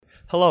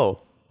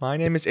Hello, my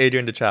name is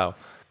Adrian Dychiao.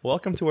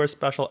 Welcome to our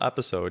special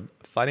episode,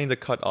 Finding the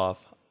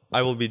Cutoff.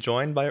 I will be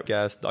joined by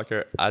guests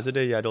Dr.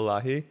 Azadeh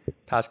Yadollahi,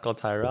 Pascal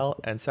Tyrell,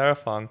 and Sara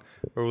Fung,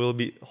 where we'll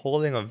be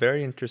holding a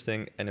very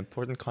interesting and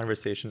important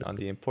conversation on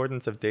the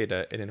importance of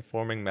data in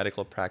informing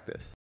medical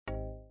practice.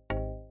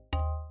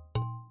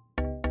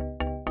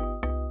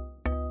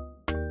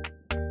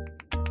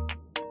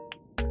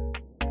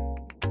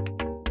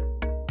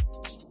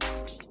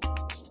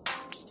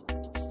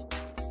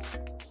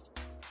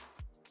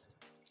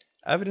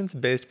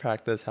 Evidence-based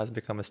practice has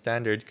become a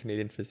standard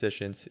Canadian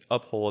physicians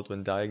uphold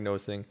when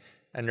diagnosing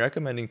and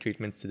recommending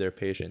treatments to their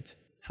patients.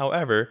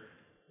 However,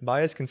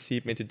 bias can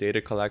seep into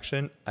data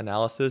collection,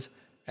 analysis,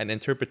 and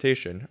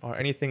interpretation, or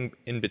anything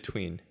in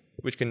between,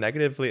 which can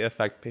negatively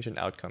affect patient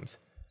outcomes.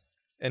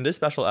 In this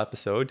special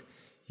episode,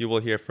 you will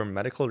hear from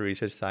medical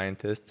research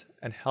scientists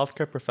and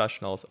healthcare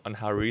professionals on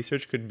how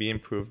research could be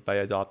improved by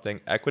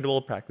adopting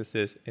equitable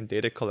practices in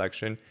data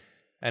collection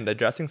and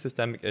addressing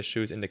systemic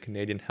issues in the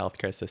Canadian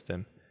healthcare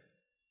system.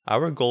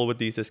 Our goal with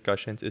these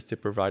discussions is to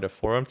provide a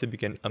forum to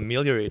begin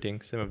ameliorating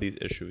some of these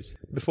issues.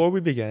 Before we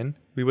begin,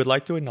 we would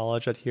like to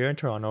acknowledge that here in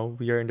Toronto,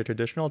 we are in the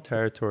traditional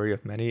territory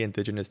of many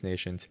Indigenous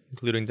nations,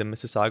 including the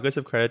Mississaugas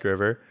of Credit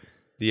River,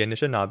 the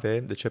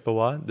Anishinaabe, the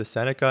Chippewa, the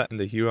Seneca, and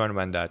the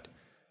Huron-Wendat.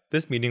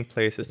 This meeting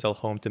place is still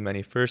home to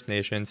many First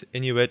Nations,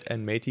 Inuit,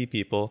 and Métis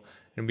people,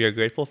 and we are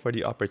grateful for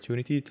the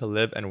opportunity to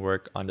live and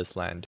work on this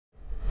land.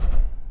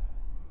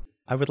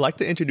 I would like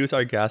to introduce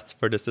our guests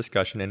for this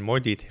discussion in more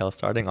detail,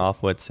 starting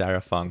off with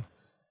Sara Fung.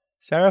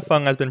 Sara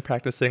Fung has been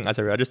practicing as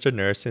a registered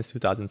nurse since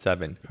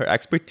 2007. Her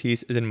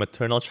expertise is in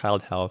maternal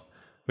child health,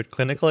 with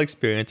clinical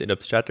experience in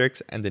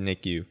obstetrics and the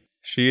NICU.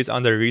 She is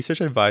on the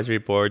Research Advisory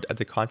Board at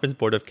the Conference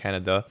Board of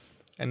Canada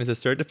and is a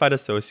certified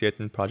associate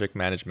in project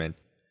management.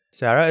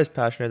 Sara is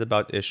passionate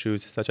about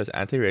issues such as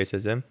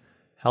anti-racism,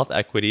 health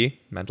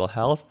equity, mental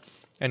health,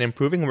 and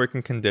improving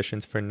working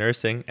conditions for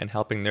nursing and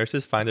helping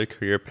nurses find their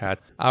career path.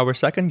 Our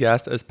second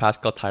guest is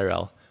Pascal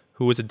Tyrell,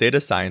 who is a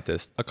data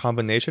scientist, a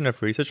combination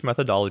of research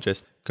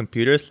methodologist,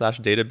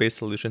 computer/database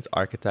solutions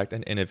architect,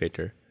 and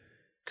innovator.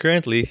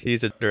 Currently, he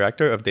is a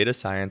director of data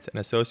science and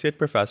associate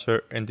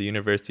professor in the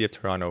University of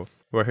Toronto,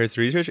 where his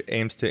research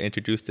aims to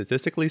introduce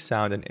statistically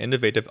sound and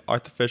innovative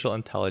artificial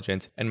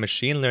intelligence and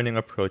machine learning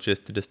approaches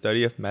to the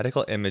study of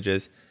medical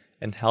images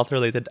and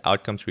health-related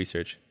outcomes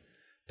research.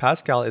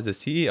 Pascal is the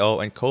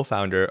CEO and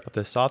co-founder of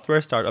the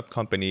software startup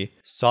company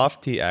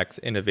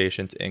SoftTX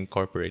Innovations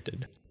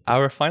Incorporated.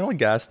 Our final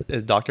guest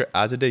is Dr.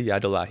 Azadeh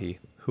Yadollahi,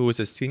 who is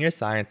a senior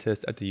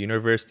scientist at the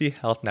University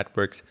Health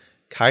Network's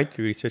KITE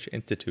Research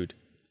Insitute,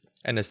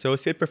 an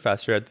associate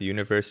professor at the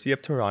University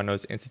of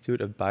Toronto's Institute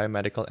of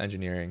Biomedical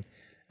Engineering,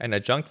 and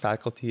adjunct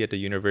faculty at the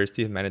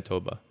University of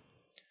Manitoba.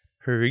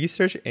 Her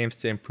research aims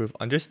to improve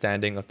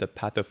understanding of the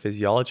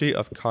pathophysiology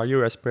of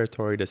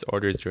cardiorespiratory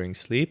disorders during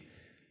sleep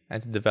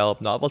and to develop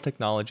novel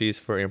technologies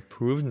for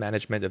improved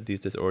management of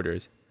these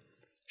disorders.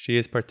 She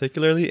is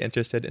particularly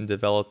interested in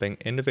developing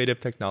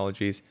innovative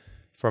technologies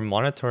for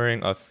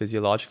monitoring of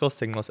physiological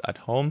signals at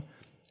home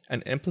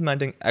and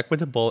implementing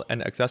equitable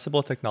and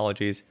accessible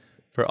technologies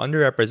for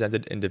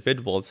underrepresented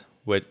individuals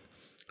with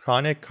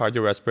chronic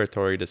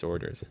cardiorespiratory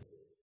disorders.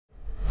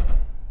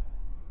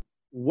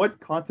 What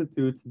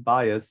constitutes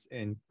bias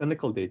in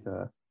clinical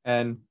data,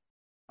 and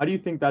how do you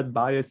think that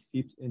bias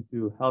seeps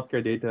into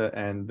healthcare data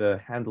and the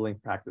handling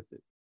practices?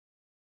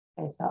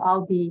 Okay, so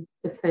I'll be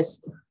the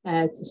first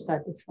to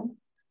start this one.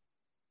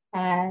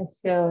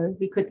 So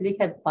we could look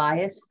at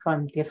bias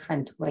from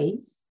different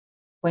ways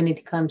when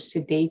it comes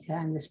to data,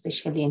 and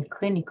especially in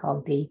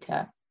clinical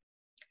data.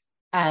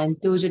 And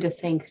those are the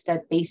things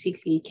that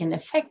basically can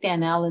affect the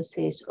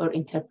analysis or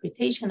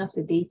interpretation of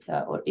the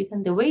data, or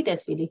even the way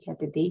that we look at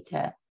the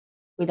data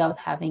without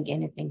having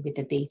anything with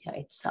the data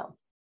itself.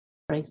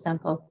 For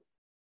example,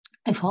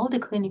 if all the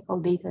clinical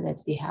data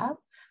that we have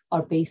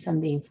are based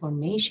on the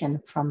information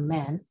from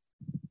men,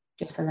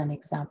 just as an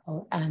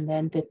example, and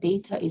then the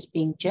data is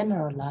being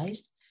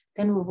generalized,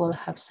 then we will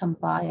have some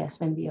bias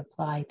when we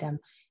apply them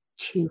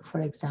to,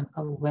 for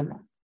example, women.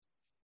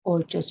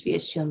 Or just we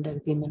assume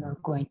that women are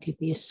going to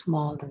be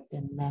smaller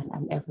than men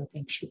and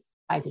everything should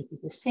either be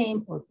the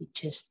same or be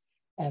just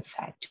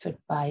factored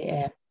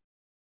by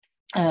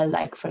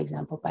like, for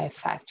example, by a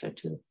factor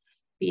to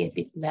be a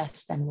bit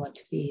less than what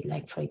we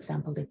like, for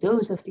example, the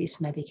dose of this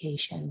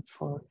medication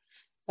for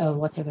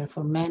whatever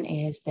for men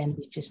is, then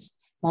we just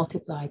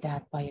multiply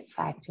that by a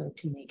factor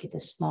to make it a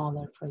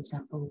smaller, for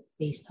example,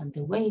 based on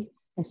the weight,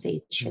 and say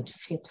it should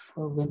fit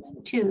for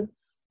women too,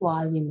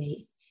 while we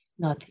may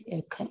not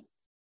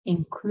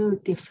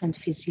include different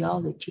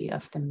physiology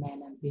of the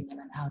men and women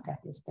and how that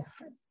is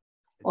different.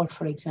 Or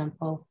for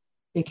example,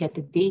 look at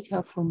the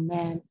data for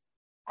men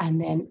and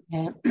then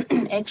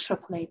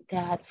extrapolate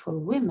that for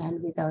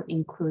women without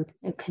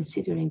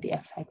considering the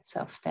effects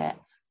of the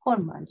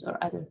hormones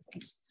or other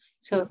things.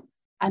 So,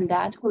 and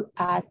that will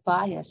add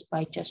bias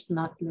by just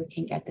not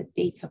looking at the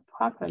data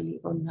properly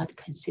or not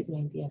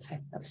considering the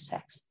effect of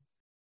sex.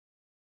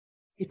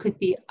 There could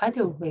be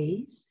other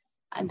ways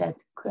and that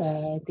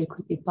there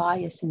could be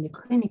bias in the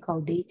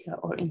clinical data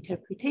or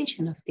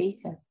interpretation of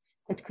data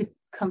that could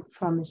come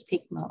from a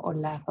stigma or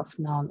lack of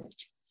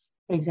knowledge.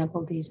 For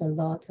example, there's a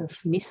lot of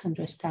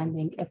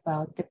misunderstanding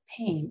about the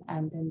pain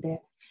and then the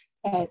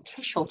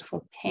threshold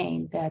for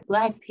pain, that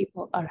Black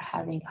people are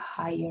having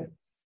higher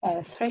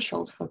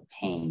threshold for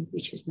pain,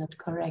 which is not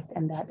correct,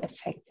 and that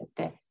affected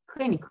the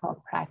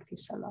clinical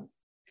practice a lot.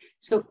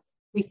 So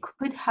we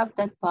could have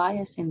that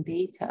bias in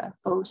data,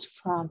 both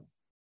from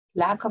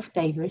lack of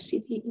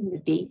diversity in the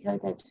data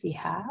that we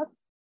have,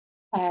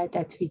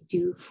 that we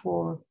do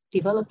for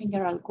developing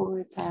our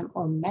algorithm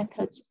or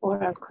methods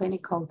or our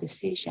clinical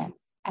decision,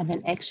 and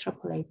then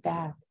extrapolate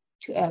that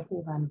to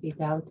everyone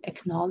without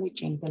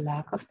acknowledging the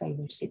lack of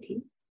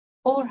diversity,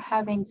 or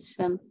having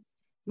some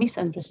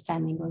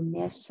misunderstanding or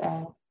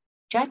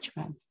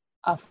misjudgment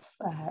of,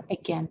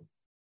 again,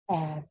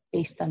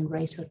 based on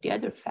race or the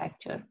other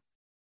factor.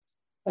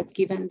 But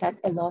given that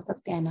a lot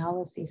of the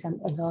analysis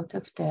and a lot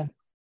of the,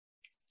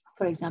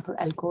 for example,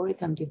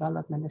 algorithm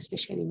development,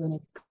 especially when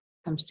it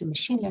comes to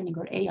machine learning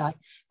or AI,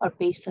 are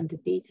based on the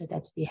data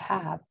that we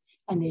have,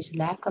 and there's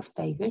lack of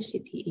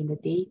diversity in the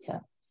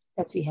data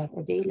that we have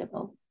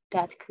available,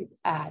 that could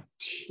add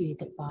to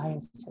the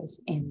biases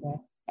in the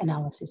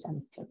analysis and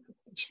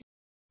interpretation.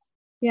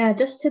 Yeah,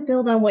 just to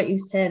build on what you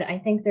said, I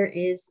think there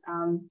is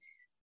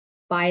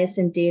bias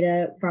in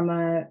data from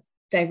a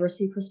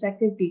diversity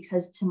perspective,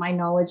 because to my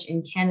knowledge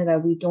in Canada,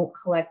 we don't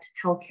collect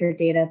healthcare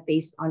data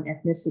based on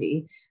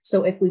ethnicity.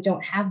 So if we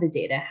don't have the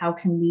data, how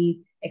can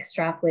we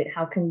extrapolate?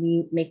 How can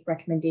we make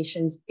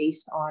recommendations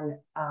based on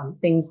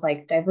things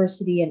like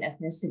diversity and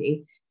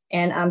ethnicity?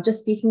 And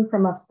just speaking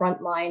from a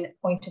frontline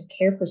point of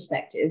care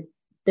perspective,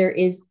 there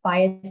is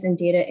bias in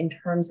data in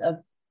terms of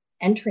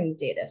entering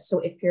data. So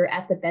if you're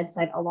at the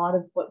bedside, a lot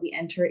of what we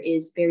enter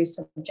is very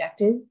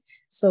subjective.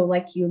 So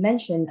like you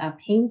mentioned,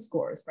 pain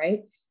scores,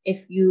 right?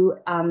 If you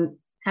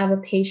have a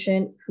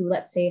patient who,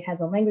 let's say,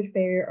 has a language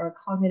barrier or a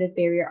cognitive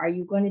barrier, are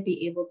you going to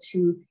be able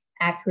to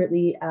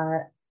accurately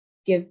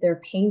give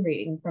their pain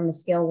rating from a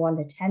scale 1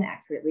 to 10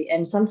 accurately?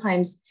 And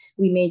sometimes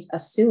we may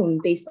assume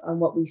based on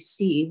what we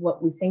see,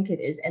 what we think it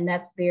is, and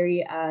that's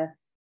very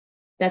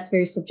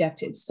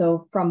subjective.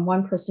 So from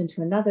one person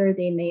to another,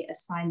 they may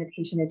assign the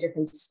patient a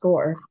different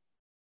score.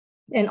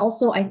 And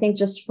also, I think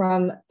just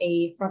from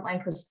a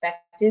frontline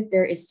perspective,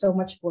 there is so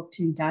much work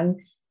to be done.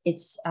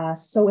 It's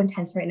so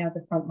intense right now at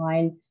the front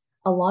line.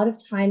 A lot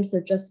of times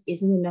there just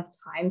isn't enough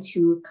time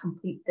to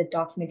complete the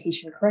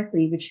documentation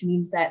correctly, which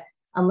means that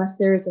unless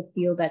there is a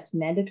field that's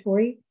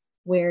mandatory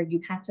where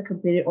you have to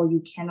complete it or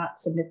you cannot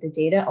submit the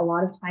data, a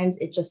lot of times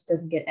it just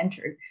doesn't get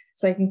entered.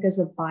 So I think there's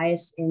a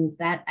bias in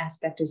that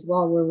aspect as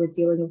well, where we're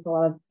dealing with a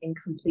lot of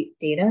incomplete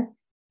data.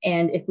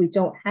 And if we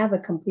don't have a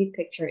complete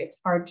picture, it's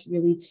hard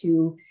really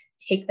to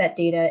take that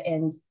data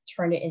and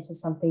turn it into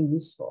something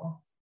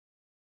useful.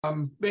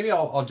 Maybe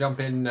I'll jump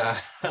in a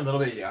little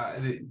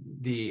bit.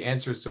 The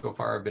answers so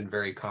far have been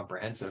very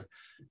comprehensive,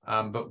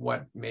 but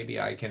what maybe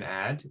I can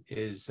add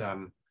is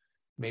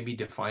maybe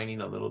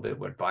defining a little bit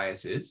what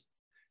bias is,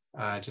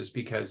 just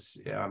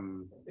because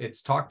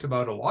it's talked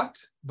about a lot,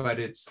 but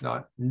it's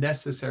not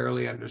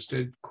necessarily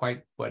understood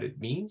quite what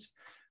it means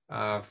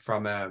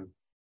from a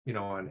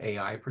an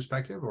AI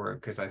perspective, or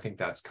because I think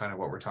that's kind of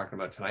what we're talking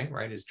about tonight,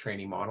 right? Is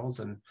training models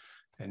and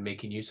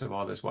making use of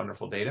all this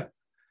wonderful data.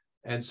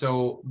 And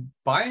so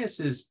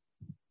bias is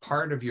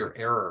part of your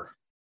error.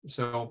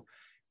 So,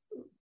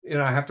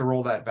 I have to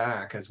roll that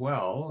back as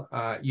well.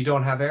 You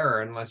don't have error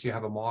unless you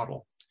have a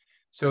model.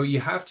 So you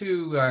have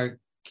to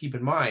keep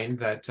in mind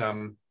that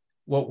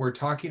what we're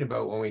talking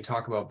about when we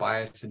talk about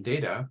bias in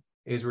data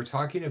is we're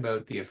talking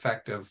about the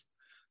effect of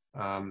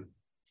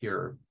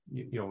your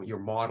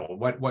model,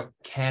 what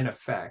can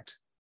affect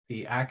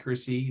the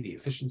accuracy, the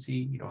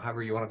efficiency,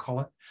 however you want to call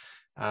it,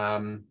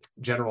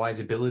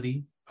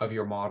 generalizability of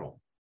your model.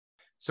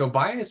 So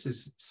bias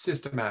is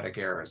systematic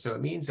error. So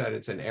it means that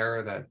it's an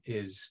error that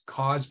is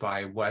caused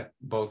by what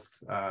both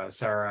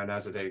Sara and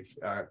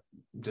Azadeh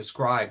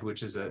described,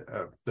 which is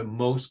the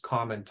most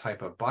common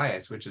type of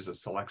bias, which is a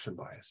selection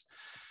bias.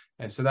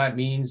 And so that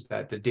means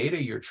that the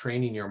data you're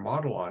training your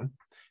model on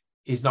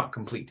is not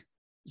complete.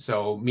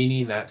 So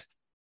meaning that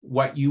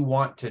what you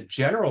want to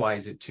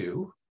generalize it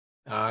to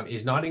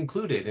is not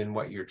included in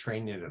what you're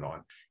training it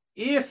on.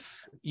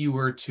 If you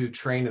were to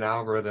train an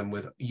algorithm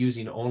with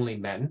using only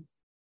men,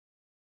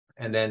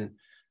 and then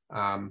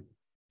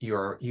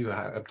you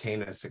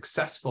obtain a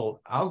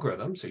successful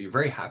algorithm, so you're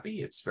very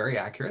happy, it's very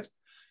accurate.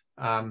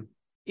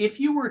 If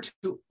you were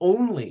to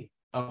only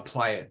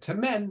apply it to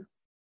men,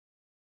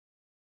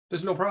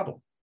 there's no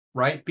problem,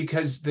 right?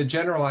 Because the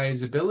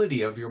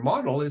generalizability of your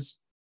model is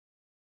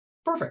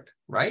perfect,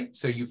 right?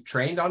 So you've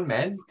trained on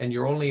men and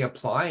you're only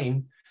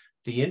applying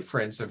the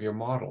inference of your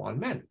model on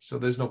men, so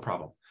there's no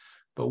problem.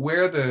 But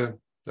where the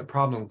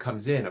problem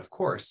comes in, of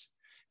course,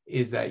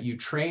 is that you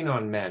train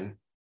on men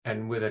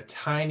and with a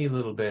tiny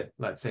little bit,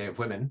 let's say, of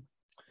women,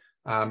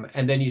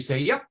 and then you say,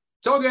 yep,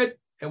 it's all good,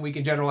 and we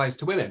can generalize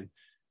to women.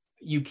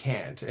 You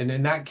can't. And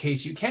in that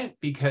case, you can't,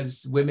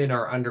 because women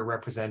are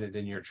underrepresented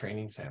in your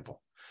training sample.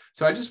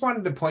 So I just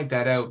wanted to point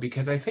that out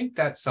because I think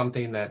that's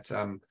something that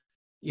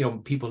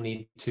people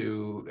need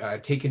to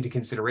take into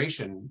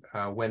consideration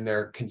when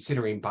they're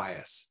considering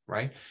bias,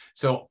 right?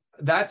 So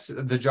that's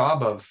the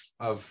job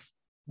of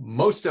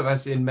most of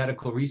us in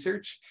medical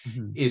research,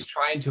 is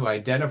trying to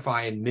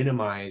identify and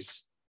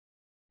minimize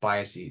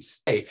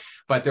biases.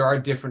 But there are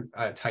different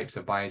types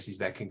of biases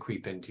that can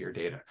creep into your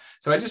data.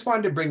 So I just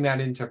wanted to bring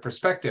that into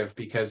perspective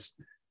because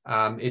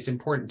it's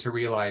important to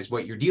realize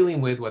what you're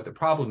dealing with, what the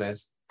problem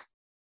is,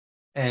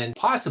 and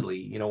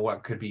possibly,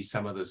 what could be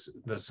some of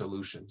the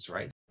solutions,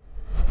 right?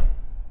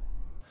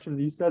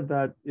 You said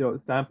that,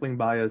 sampling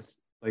bias,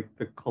 like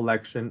the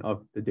collection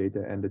of the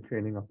data and the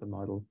training of the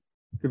model,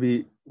 could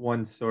be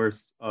one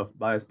source of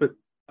bias. But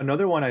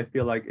another one I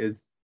feel like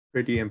is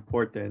pretty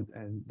important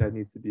and that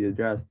needs to be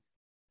addressed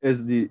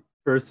is the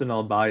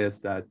personal bias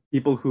that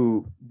people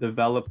who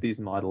develop these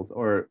models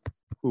or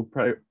who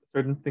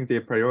certain things they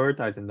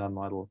prioritize in that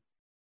model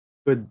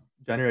could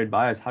generate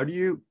bias. How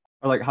do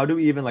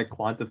we even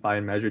quantify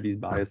and measure these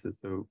biases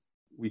so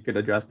we could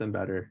address them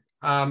better?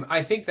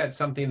 I think that's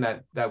something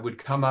that would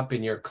come up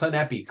in your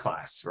ClinEpi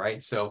class,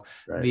 right? So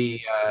the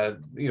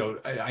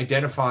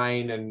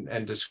identifying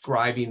and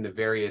describing the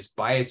various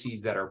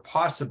biases that are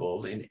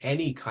possible in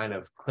any kind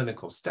of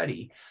clinical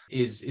study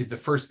is the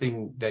first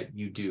thing that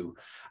you do.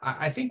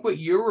 I think what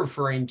you're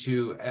referring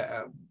to,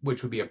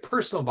 which would be a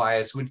personal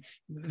bias, when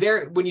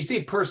you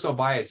say personal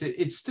bias,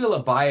 it's still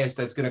a bias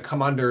that's going to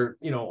come under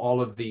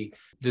all of the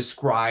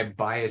described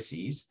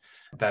biases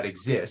that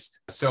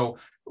exist. So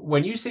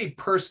when you say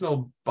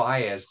personal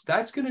bias,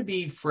 that's going to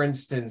be, for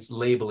instance,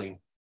 labeling,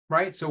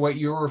 right? So what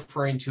you're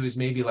referring to is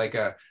maybe like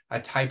a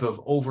type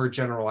of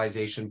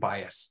overgeneralization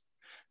bias.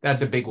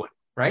 That's a big one,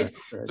 right?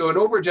 Right. So an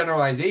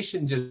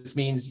overgeneralization just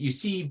means you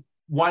see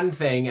one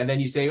thing and then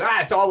you say,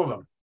 it's all of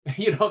them.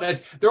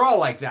 They're all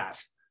like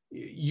that.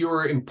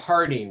 You're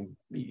imparting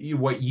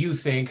what you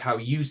think, how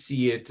you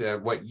see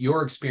it, what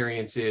your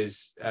experience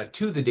is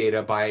to the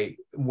data by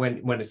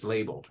when it's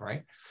labeled,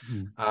 right?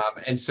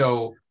 And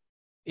so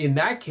in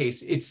that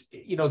case, it's,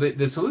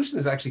 the solution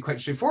is actually quite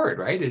straightforward,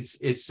 right?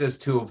 It's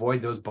just to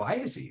avoid those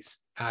biases.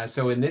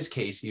 So in this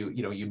case,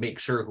 you make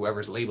sure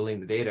whoever's labeling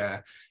the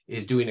data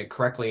is doing it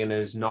correctly and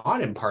is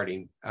not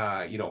imparting,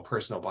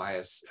 personal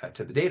bias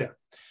to the data.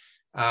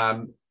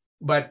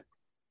 But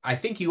I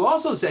think you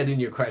also said in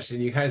your question,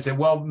 you kind of said,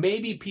 well,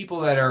 maybe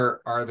people that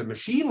are the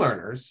machine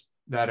learners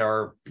that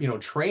are,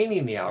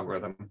 training the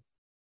algorithm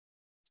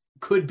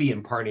could be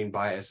imparting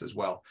bias as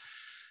well.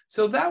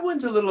 So that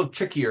one's a little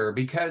trickier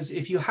because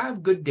if you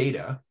have good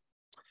data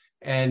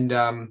and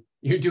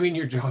you're doing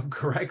your job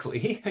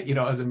correctly,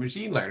 as a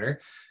machine learner,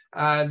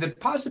 the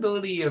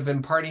possibility of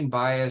imparting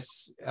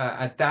bias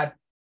at that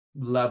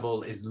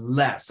level is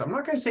less. I'm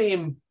not going to say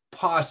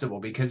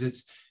impossible because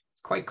it's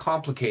quite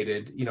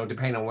complicated,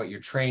 depending on what you're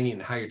training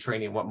and how you're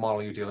training, what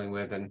model you're dealing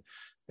with, and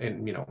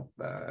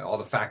all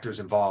the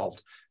factors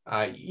involved.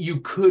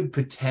 You could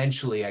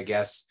potentially, I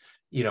guess,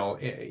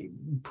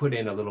 put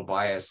in a little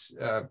bias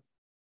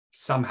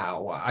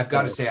somehow. I've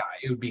got to say,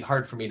 it would be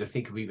hard for me to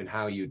think of even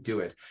how you do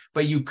it,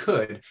 but you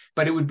could,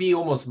 but it would be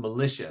almost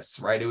malicious,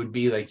 right? It would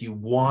be like you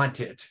want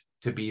it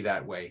to be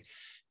that way.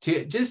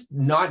 To just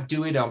not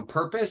do it on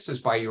purpose,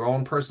 just by your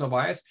own personal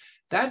bias,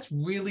 that's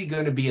really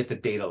going to be at the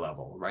data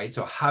level, right?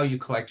 So how you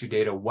collect your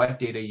data, what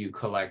data you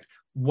collect,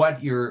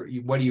 what are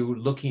you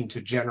looking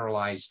to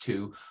generalize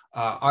to?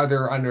 Are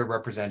there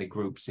underrepresented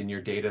groups in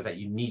your data that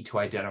you need to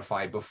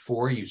identify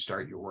before you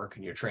start your work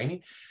and your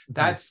training?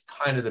 That's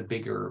kind of the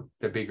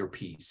bigger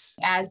piece.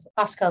 As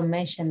Pascal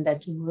mentioned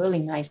that really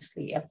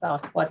nicely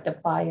about what the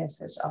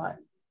biases are.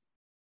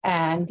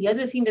 And the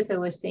other thing that I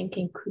was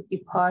thinking could be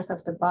part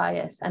of the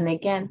bias, and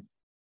again,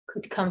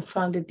 could come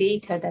from the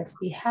data that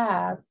we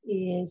have,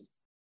 is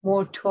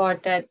more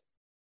toward that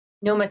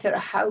no matter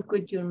how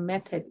good your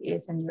method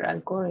is and your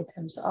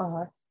algorithms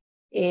are,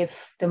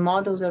 if the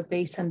models are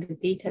based on the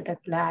data that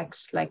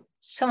lacks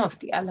some of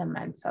the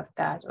elements of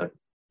that, or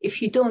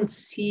if you don't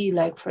see,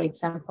 for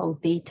example,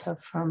 data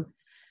from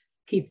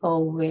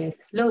people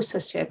with low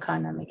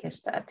socioeconomic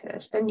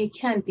status, then you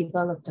can't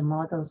develop the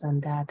models on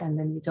that, and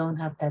then you don't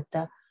have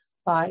that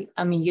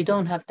you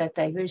don't have that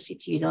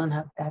diversity, you don't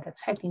have that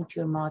effect into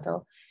your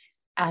model,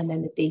 and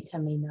then the data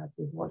may not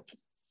be working.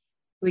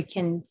 We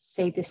can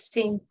say the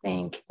same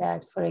thing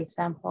that, for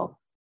example,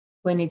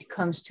 when it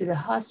comes to the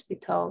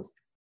hospitals,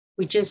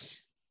 we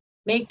just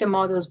make the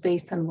models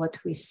based on what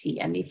we see.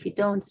 And if we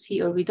don't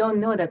see, or we don't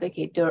know that,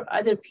 okay, there are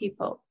other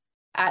people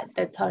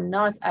that are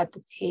not at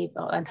the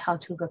table and how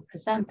to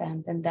represent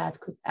them, then that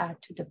could add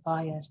to the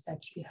bias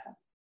that you have.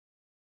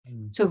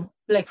 So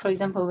for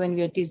example, when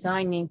we are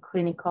designing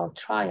clinical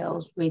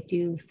trials, we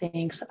do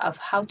things of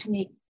how to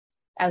make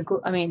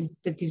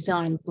the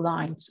design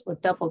blind or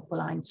double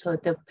blind. So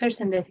the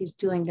person that is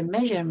doing the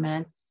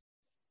measurement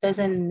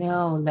doesn't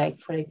know,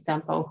 for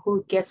example,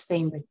 who gets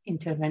the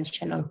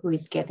intervention or who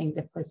is getting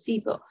the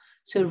placebo.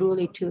 So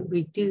really to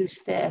reduce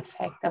the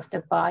effect of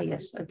the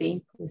bias or the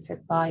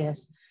implicit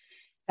bias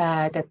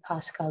that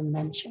Pascal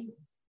mentioned,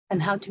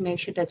 and how to make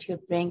sure that you're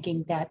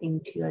bringing that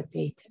into your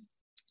data.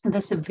 And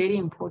that's a very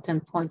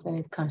important point when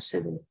it comes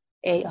to the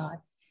AI,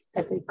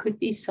 that there could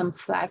be some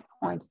flag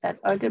points that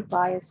are the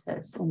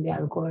biases in the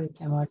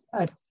algorithm, or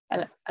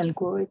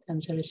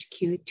algorithms are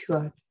skewed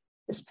toward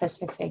a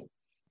specific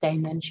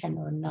dimension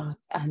or not,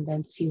 and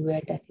then see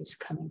where that is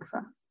coming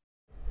from.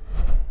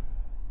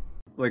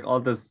 Like all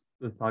this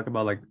talk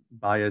about like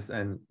bias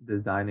and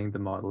designing the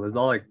model is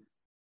all like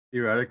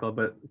theoretical,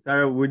 but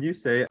Sara, would you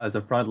say as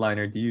a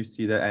frontliner, do you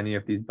see that any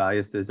of these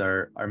biases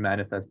are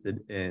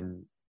manifested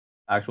in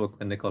actual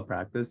clinical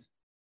practice?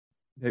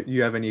 Do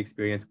you have any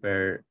experience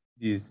where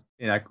these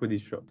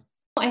inequities show?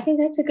 I think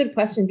that's a good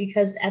question,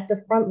 because at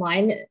the front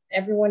line,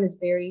 everyone is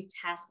very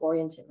task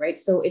oriented, right?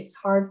 So it's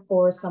hard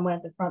for someone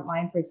at the front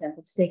line, for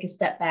example, to take a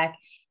step back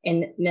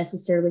and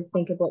necessarily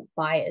think about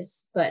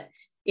bias, but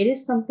it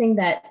is something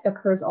that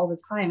occurs all the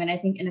time. And I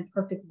think in a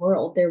perfect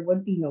world, there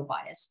would be no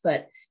bias,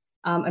 but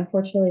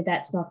unfortunately,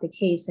 that's not the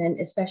case. And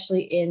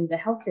especially in the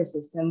healthcare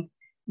system,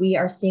 we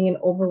are seeing an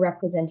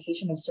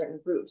overrepresentation of certain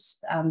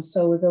groups.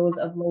 So those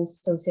of low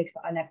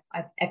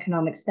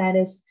socioeconomic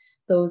status,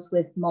 those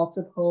with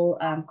multiple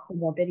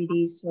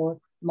comorbidities or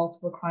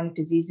multiple chronic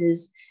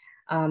diseases.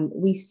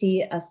 We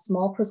see a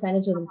small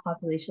percentage of the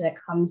population that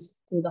comes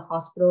through the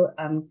hospital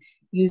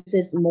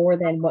uses more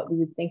than what we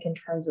would think in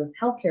terms of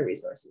healthcare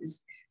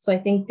resources. So I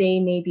think they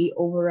may be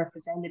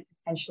overrepresented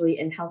potentially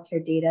in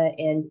healthcare data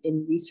and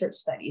in research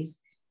studies.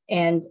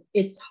 And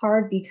it's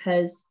hard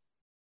because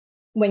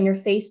when you're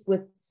faced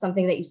with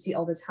something that you see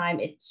all the time,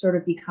 it sort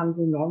of becomes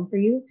a norm for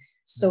you.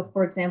 So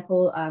for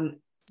example,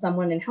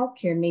 someone in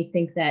healthcare may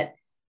think that,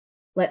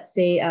 let's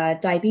say,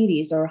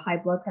 diabetes or high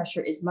blood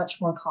pressure is much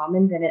more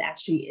common than it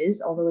actually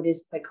is, although it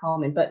is quite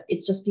common. But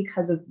it's just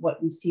because of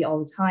what we see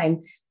all the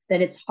time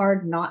that it's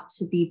hard not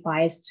to be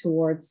biased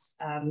towards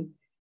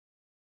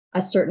a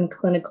certain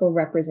clinical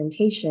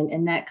representation.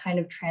 And that kind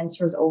of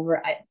transfers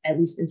over, at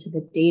least into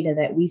the data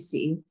that we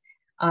see.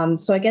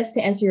 So I guess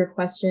to answer your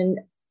question,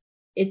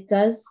 it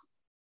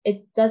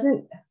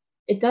doesn't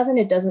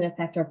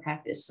affect our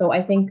practice. So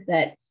I think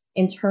that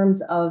in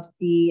terms of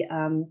the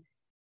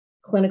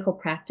clinical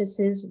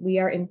practices, we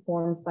are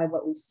informed by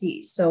what we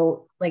see.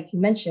 So like you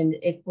mentioned,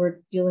 if we're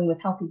dealing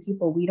with healthy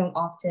people, we don't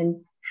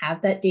often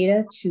have that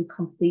data to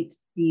complete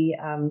the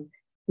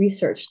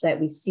research that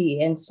we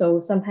see. And so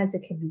sometimes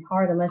it can be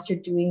hard unless you're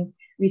doing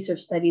research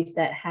studies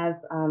that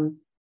have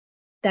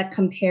that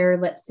compare,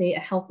 let's say, a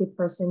healthy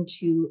person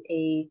to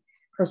a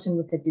person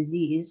with a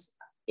disease.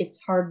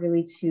 It's hard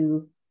really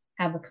to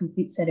have a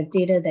complete set of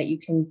data that you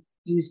can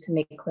use to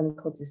make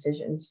clinical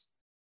decisions.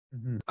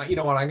 Mm-hmm. You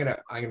know what? I'm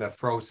gonna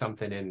throw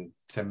something in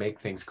to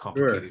make things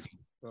complicated.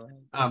 Sure.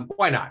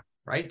 Why not?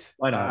 Right?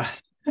 Why not?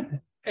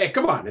 Hey,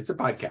 come on! It's a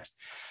podcast.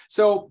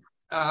 So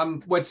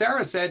what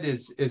Sara said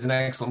is an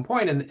excellent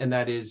point, and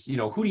that is, you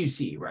know, who do you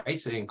see, right?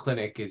 So in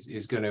clinic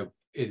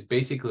is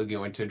basically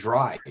going to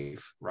drive,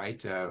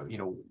 right? You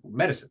know,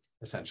 medicine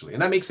essentially,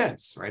 and that makes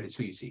sense, right? It's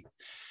who you see.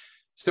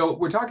 So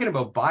we're talking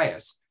about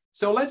bias.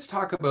 So let's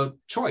talk about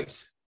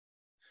choice.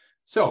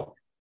 So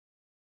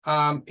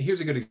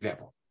here's a good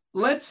example.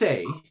 Let's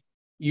say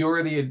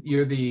you're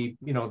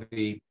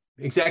the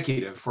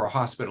executive for a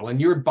hospital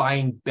and you're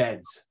buying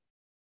beds,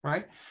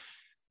 right?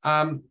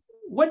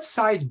 What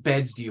size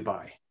beds do you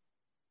buy?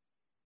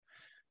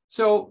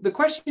 So the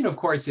question, of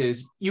course,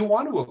 is you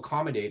want to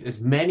accommodate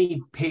as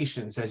many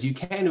patients as you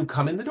can who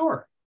come in the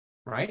door,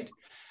 right?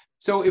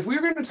 So if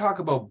we're going to talk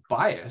about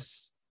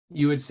bias,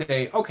 you would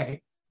say,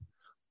 okay,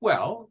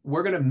 well,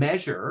 we're going to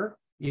measure,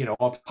 you know,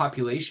 a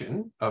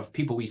population of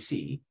people we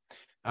see,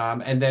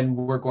 and then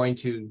we're going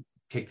to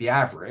take the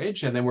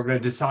average, and then we're going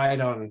to decide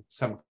on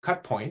some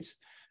cut points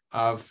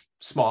of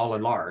small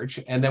and large,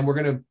 and then we're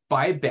going to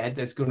buy a bed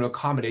that's going to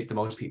accommodate the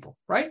most people,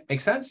 right?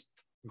 Make sense?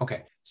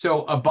 Okay.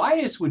 So a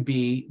bias would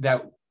be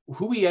that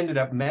who we ended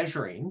up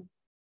measuring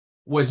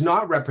was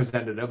not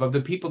representative of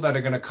the people that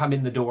are going to come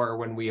in the door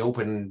when we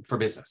open for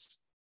business.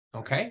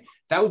 Okay.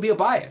 That would be a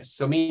bias.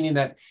 So meaning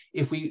that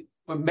if we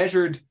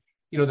measured,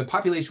 you know, the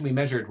population we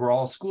measured were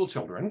all school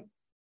children,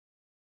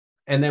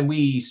 and then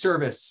we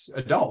service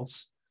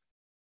adults,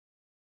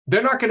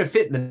 they're not going to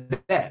fit in the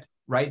bed,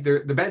 right?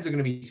 The beds are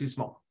going to be too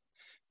small.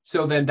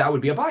 So then that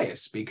would be a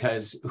bias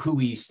because who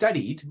we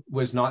studied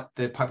was not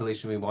the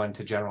population we wanted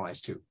to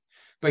generalize to.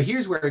 But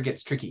here's where it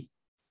gets tricky.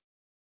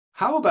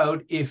 How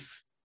about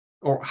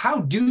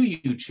how do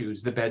you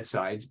choose the bed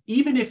size,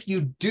 even if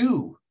you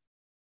do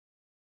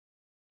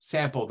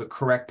sample the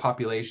correct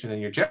population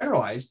and you're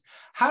generalized?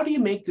 How do you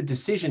make the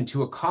decision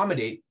to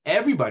accommodate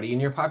everybody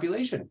in your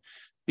population?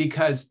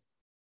 Because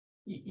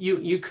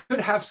you could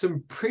have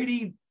some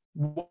pretty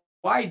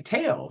wide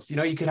tails. You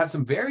know, you could have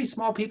some very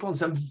small people and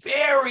some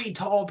very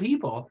tall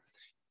people,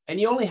 and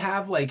you only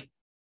have like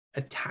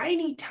a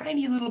tiny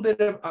little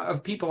bit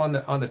of people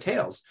on the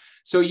tails.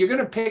 So you're going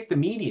to pick the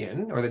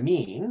median or the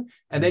mean,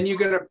 and then you're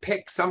going to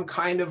pick some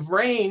kind of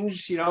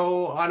range, you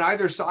know, on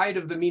either side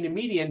of the mean and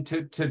median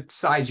to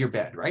size your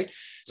bed, right?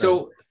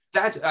 So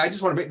that's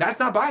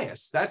not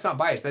bias. That's not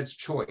bias. That's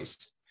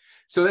choice.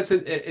 So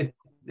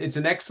it's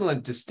an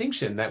excellent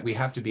distinction that we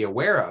have to be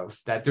aware of,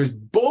 that there's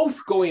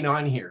both going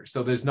on here.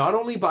 So there's not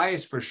only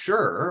bias for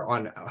sure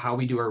on how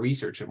we do our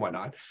research and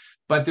whatnot,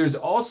 but there's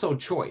also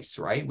choice,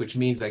 right? Which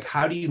means like,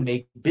 how do you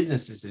make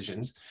business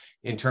decisions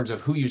in terms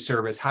of who you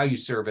service, how you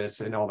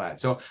service, and all that.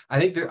 So I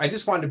think I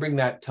just wanted to bring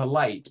that to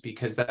light,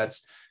 because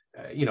that's,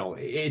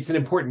 it's an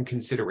important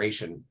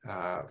consideration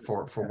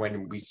for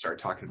when we start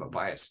talking about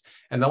bias.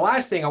 And the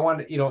last thing I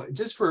want to,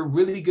 just for a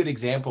really good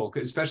example,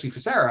 especially for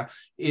Sara,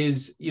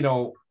 is,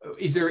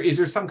 is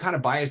there some kind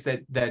of bias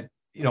that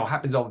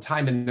happens all the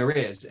time? And there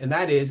is, and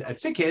that is at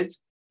Sick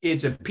Kids,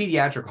 it's a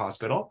pediatric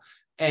hospital,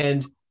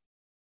 and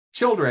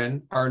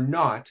children are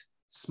not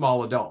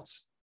small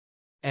adults.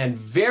 And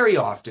very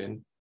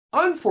often,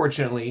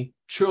 unfortunately,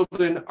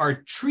 children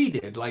are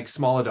treated like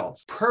small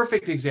adults.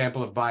 Perfect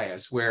example of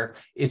bias, where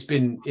it's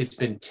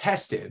been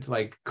tested,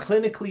 like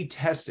clinically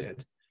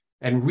tested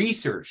and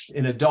researched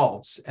in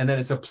adults, and then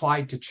it's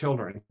applied to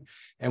children.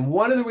 And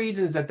one of the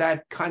reasons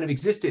that kind of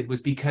existed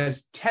was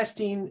because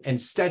testing and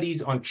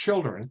studies on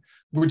children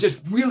were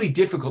just really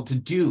difficult to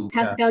do.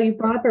 Pascal, you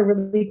brought up a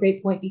really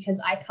great point, because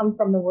I come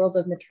from the world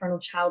of maternal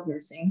child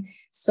nursing.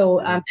 So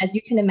as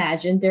you can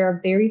imagine, there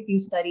are very few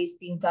studies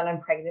being done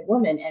on pregnant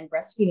women and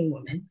breastfeeding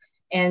women.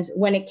 And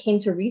when it came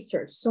to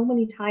research, so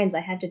many times I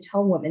had to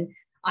tell women,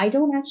 I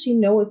don't actually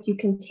know if you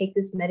can take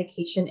this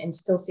medication and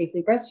still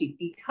safely breastfeed,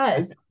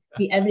 because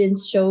the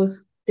evidence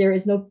shows there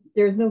is no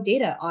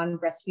data on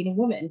breastfeeding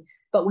women,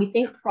 but we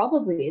think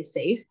probably it's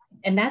safe.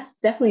 And that's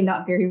definitely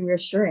not very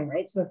reassuring,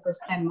 right? So a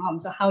first-time mom.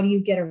 So how do you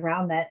get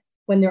around that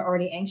when they're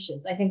already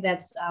anxious? I think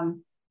that's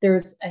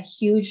there's a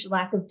huge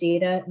lack of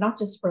data, not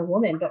just for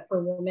women, but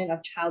for women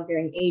of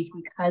childbearing age,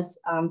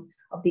 because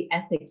of the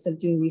ethics of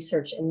doing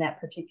research in that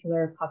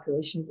particular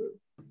population group.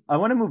 I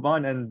want to move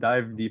on and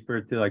dive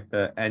deeper to like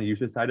the end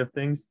user side of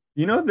things.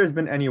 Do you know if there's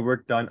been any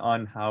work done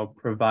on how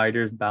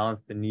providers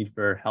balance the need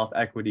for health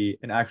equity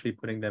and actually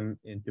putting them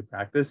into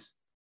practice?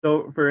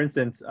 So, for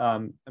instance,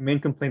 a main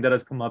complaint that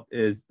has come up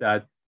is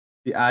that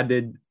the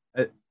added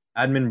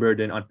admin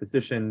burden on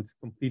physicians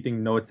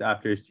completing notes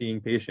after seeing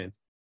patients.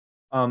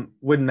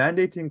 Would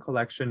mandating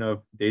collection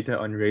of data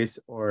on race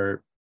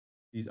or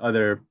these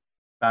other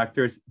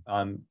factors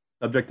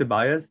subject to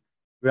bias?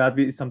 Would that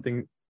be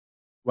something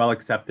well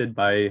accepted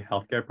by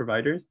healthcare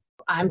providers?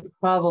 I'm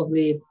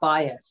probably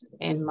biased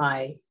in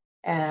my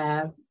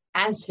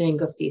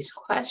answering of this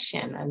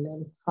question, and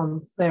then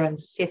from where I'm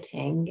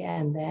sitting,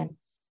 and then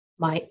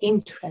my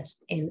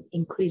interest in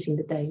increasing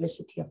the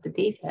diversity of the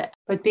data.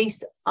 But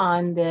based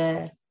on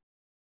the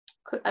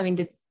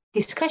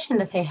discussion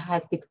that I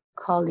had with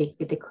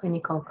the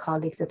clinical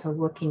colleagues that are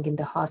working in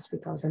the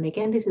hospitals, and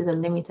again, this is a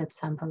limited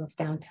sample of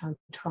downtown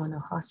Toronto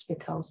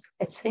hospitals,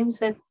 it seems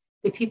that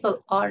the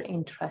people are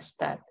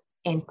interested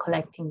in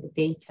collecting the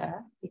data,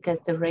 because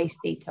the race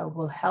data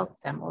will help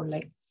them, or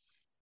like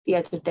the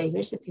other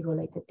diversity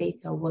related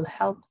data will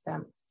help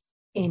them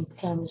in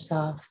terms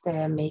of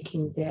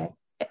making the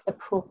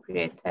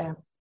appropriate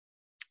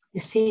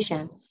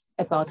decision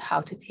about how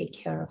to take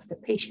care of the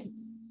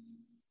patients.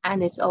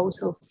 And it's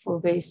also for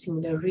very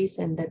similar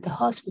reason that the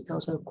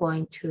hospitals are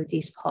going through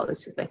these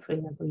policies, like for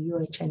example,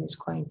 UHN is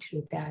going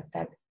through that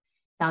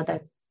now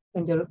that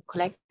when they're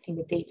collecting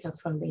the data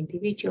from the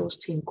individuals,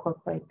 to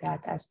incorporate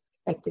that as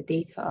like the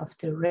data of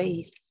the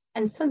race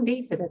and some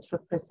data that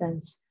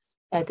represents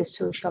the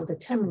social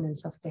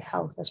determinants of the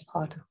health as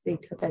part of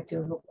data that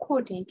they're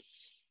recording.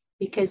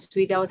 Because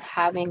without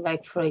having,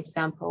 like, for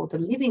example, the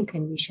living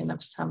condition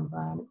of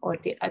someone or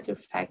the other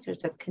factors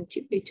that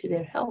contribute to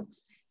their health,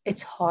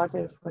 it's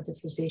harder for the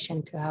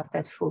physician to have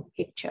that full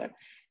picture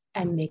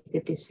and make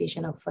the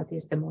decision of what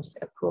is the most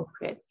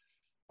appropriate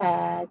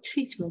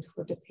treatment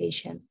for the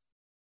patient.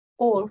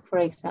 Or, for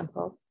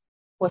example,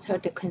 what are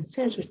the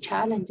concerns or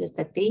challenges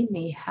that they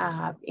may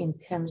have in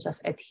terms of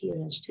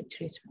adherence to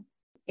treatment.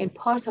 In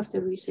part of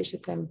the research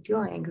that I'm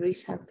doing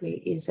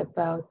recently is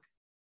about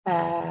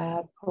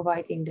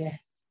providing the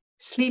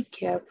sleep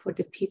care for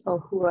the people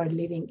who are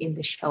living in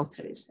the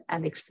shelters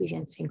and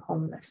experiencing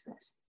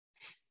homelessness.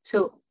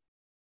 So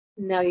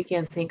now you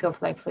can think of,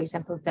 like, for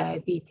example,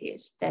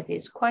 diabetes that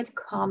is quite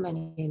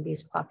common in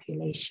this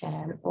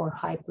population, or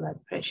high blood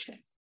pressure.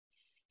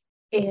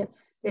 If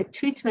the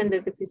treatment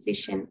that the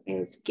physician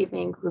is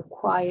giving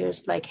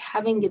requires like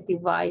having a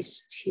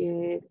device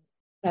to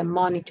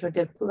monitor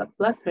their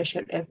blood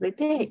pressure every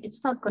day,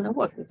 it's not going to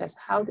work, because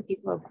how the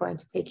people are going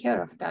to take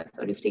care of that?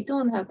 Or if they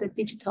don't have the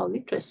digital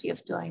literacy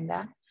of doing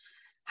that,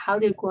 how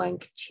they're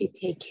going to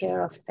take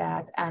care of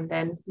that and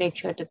then make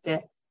sure that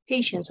the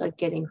patients are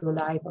getting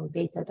reliable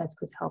data that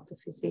could help the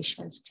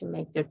physicians to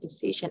make their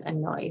decision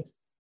and know if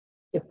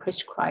the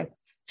prescribed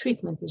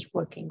treatment is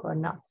working or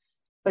not.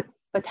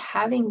 But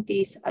having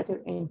this other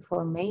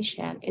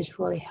information is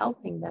really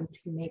helping them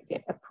to make the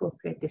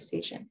appropriate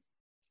decision.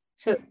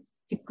 So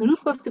the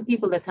group of the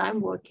people that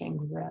I'm working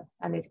with,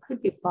 and it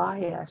could be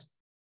biased,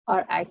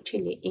 are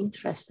actually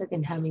interested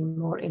in having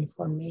more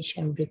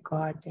information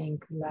regarding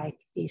like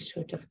these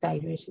sort of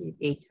diversity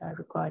data,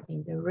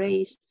 regarding the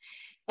race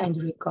and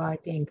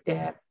regarding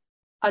the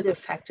other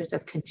factors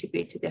that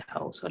contribute to the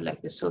health, or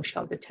like the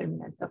social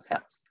determinant of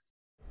health.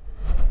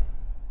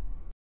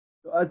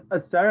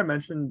 As Sarah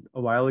mentioned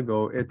a while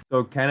ago,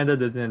 so Canada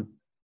doesn't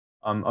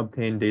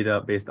obtain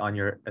data based on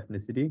your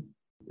ethnicity.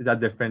 Is that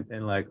different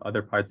in like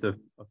other parts of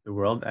the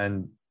world?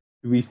 And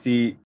do we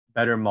see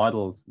better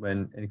models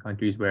when in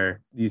countries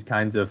where these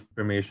kinds of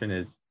information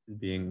is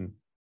being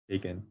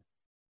taken?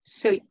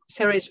 So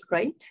Sarah is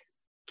right.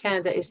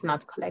 Canada is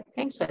not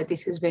collecting. So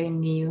this is very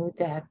new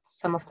that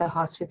some of the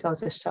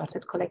hospitals have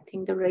started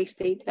collecting the race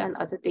data and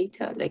other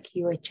data, like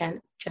UHN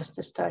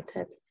just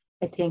started.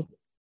 I think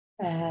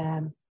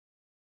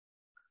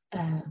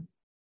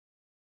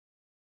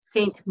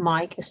St.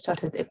 Mike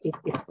started a bit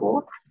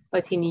before,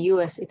 but in the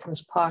US, it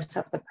was part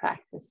of the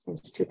practice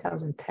since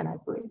 2010, I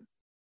believe.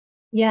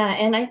 Yeah,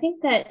 and I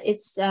think that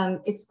it's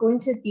going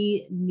to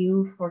be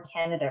new for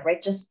Canada,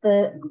 right? Just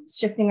the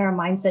shifting our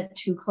mindset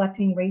to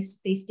collecting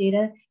race-based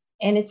data.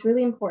 And it's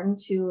really important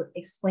to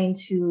explain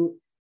to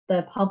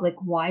the public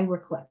why we're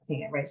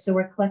collecting it, right? So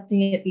we're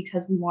collecting it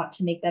because we want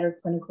to make better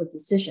clinical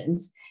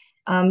decisions.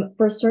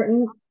 For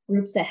certain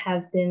groups that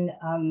have been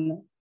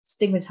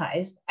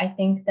stigmatized, I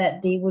think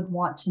that they would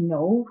want to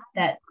know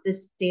that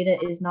this data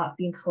is not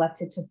being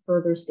collected to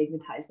further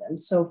stigmatize them.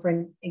 So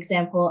for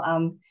example,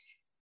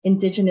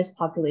 Indigenous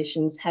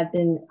populations have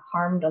been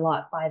harmed a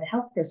lot by the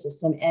healthcare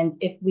system. And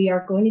if we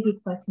are going to be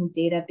collecting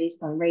data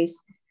based on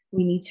race,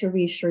 we need to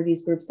reassure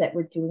these groups that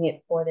we're doing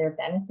it for their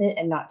benefit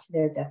and not to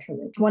their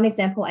detriment. One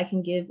example I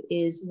can give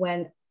is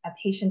when a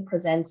patient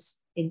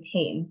presents in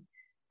pain.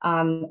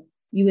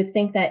 You would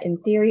think that in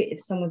theory,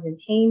 if someone's in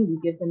pain, you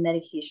give them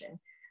medication.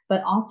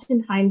 But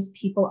oftentimes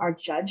people are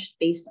judged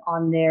based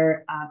on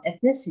their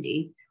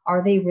ethnicity.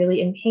 Are they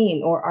really in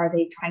pain, or are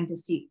they trying to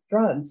seek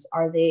drugs?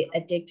 Are they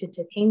addicted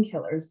to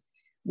painkillers?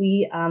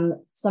 We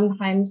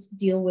sometimes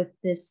deal with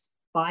this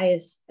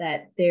bias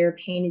that their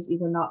pain is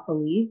either not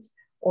believed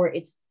or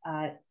it's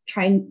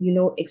trying,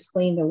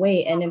 explained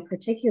away. And in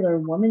particular,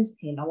 women's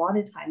pain. A lot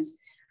of times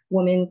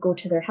women go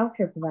to their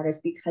healthcare providers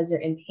because they're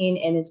in pain,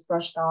 and it's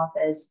brushed off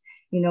as,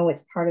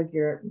 it's part of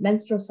your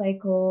menstrual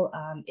cycle,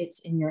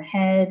 it's in your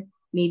head,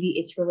 maybe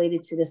it's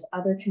related to this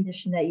other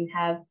condition that you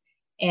have,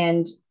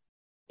 and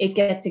it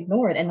gets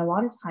ignored. And a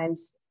lot of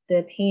times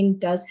the pain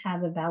does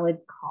have a valid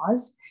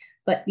cause,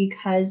 but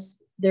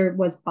because there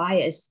was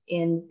bias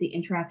in the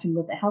interaction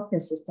with the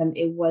healthcare system,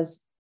 it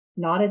was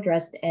not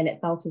addressed and it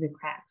fell through the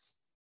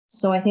cracks.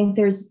 So I think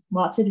there's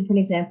lots of different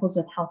examples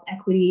of health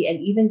equity. And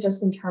even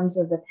just in terms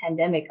of the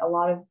pandemic, a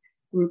lot of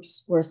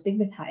groups were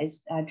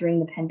stigmatized during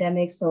the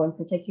pandemic. So in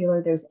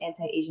particular, there's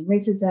anti-Asian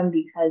racism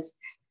because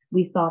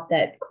we thought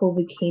that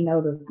COVID came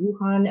out of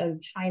Wuhan, out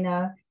of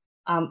China.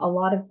 A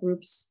lot of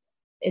groups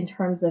in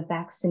terms of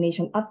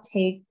vaccination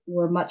uptake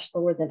were much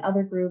lower than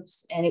other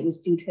groups, and it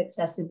was due to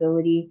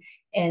accessibility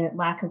and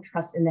lack of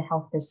trust in the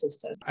healthcare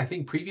system. I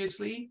think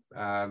previously,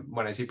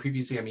 when I say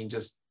previously, I mean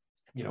just,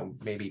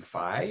 maybe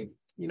 5,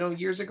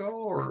 years ago,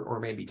 or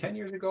maybe 10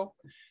 years ago,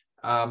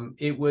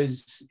 it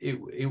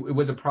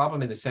was a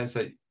problem in the sense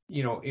that,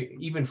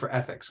 even for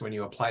ethics, when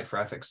you applied for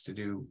ethics to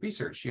do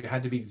research, you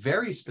had to be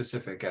very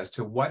specific as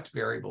to what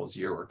variables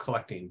you were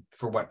collecting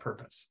for what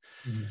purpose.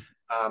 Mm-hmm.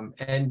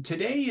 And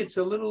today it's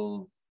a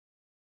little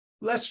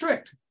less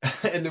strict.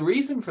 And the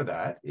reason for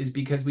that is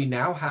because we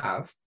now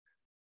have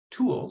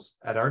tools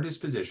at our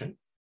disposition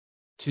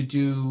to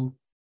do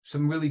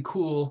some really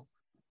cool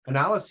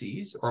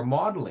analyses or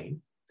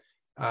modeling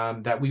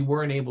that we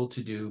weren't able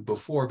to do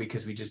before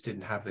because we just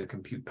didn't have the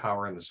compute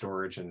power and the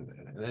storage.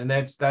 And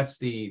that's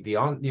that's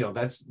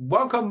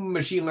welcome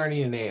machine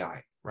learning and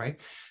AI, right?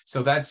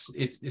 So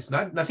it's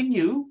not nothing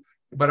new.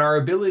 But our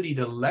ability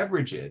to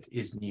leverage it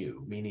is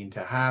new, meaning to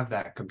have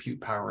that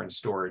compute power and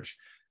storage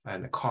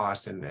and the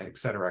cost and et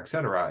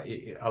cetera,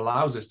 it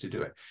allows us to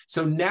do it.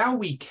 So now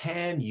we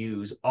can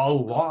use a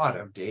lot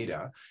of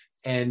data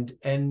and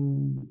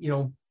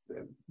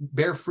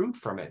bear fruit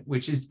from it,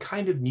 which is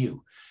kind of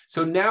new.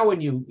 So now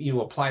when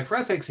you apply for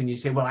ethics and you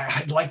say, well,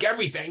 I'd like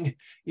everything,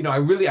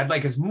 I'd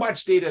like as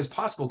much data as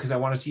possible because I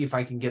want to see if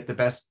I can get the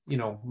best,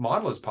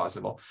 model as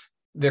possible.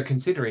 They're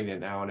considering it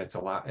now, and it's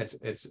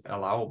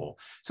allowable.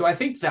 So I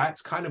think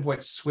that's kind of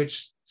what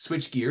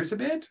switch gears a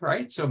bit,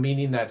 right? So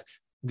meaning that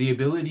the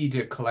ability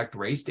to collect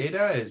race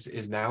data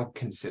is now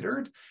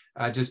considered,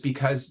 just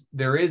because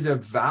there is a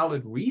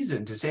valid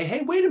reason to say,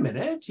 hey, wait a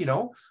minute,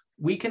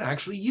 we can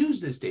actually use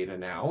this data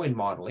now in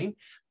modeling,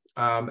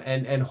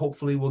 and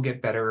hopefully we'll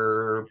get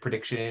better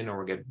prediction or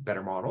we'll get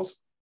better models.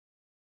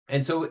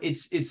 And so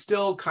it's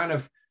still kind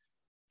of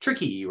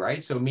tricky,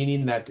 right? So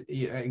meaning that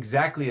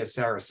exactly as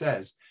Sara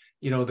says,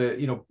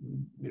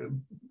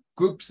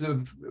 groups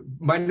of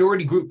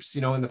minority groups,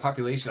 in the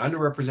population,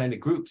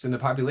 underrepresented groups in the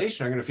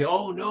population are going to feel,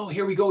 oh no,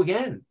 here we go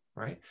again,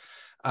 right?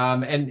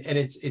 And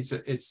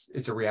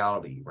it's a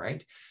reality,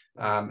 right?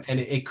 And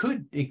it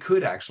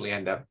could actually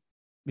end up,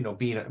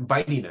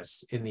 biting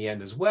us in the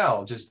end as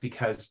well, just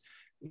because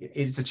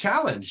it's a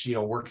challenge,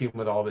 working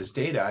with all this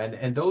data,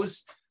 and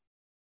those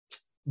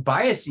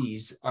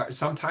biases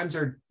sometimes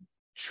are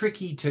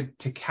tricky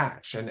to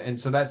catch. And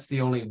so that's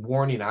the only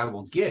warning I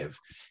will give,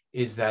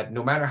 is that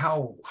no matter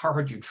how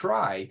hard you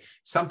try,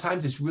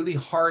 sometimes it's really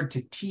hard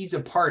to tease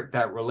apart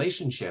that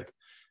relationship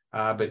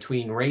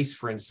between race,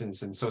 for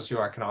instance, and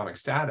socioeconomic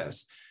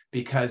status,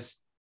 because,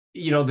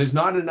 there's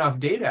not enough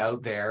data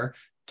out there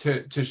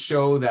to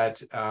show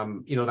that,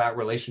 that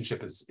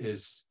relationship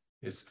is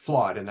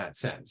flawed in that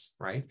sense,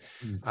 right?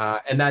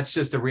 And that's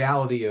just a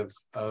reality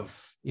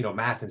of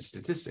math and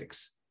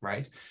statistics,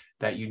 right?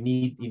 That you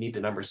need the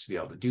numbers to be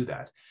able to do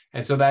that.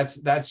 And so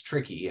that's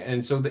tricky.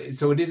 And so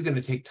it is going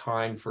to take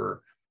time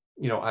for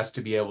us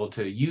to be able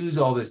to use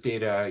all this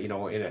data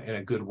in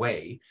a good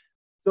way.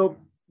 So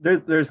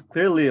there's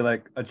clearly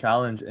like a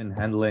challenge in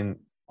handling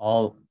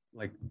all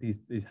like these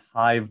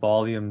high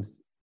volumes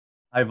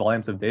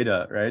of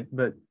data, right?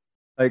 But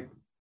like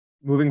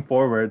moving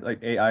forward,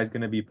 like AI is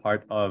going to be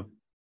part of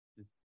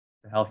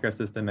the healthcare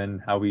system and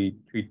how we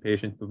treat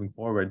patients moving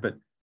forward. But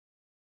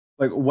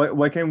like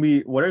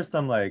what are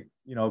some like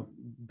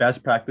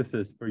best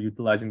practices for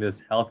utilizing this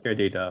healthcare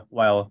data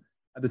while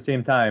at the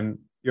same time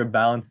you're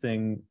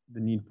balancing the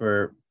need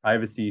for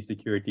privacy,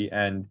 security,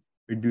 and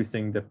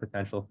reducing the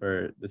potential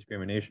for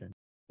discrimination?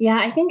 Yeah,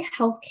 I think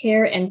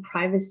healthcare and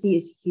privacy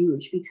is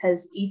huge,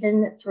 because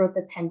even throughout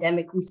the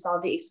pandemic, we saw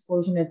the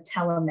explosion of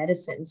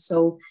telemedicine.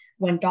 So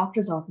when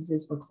doctors'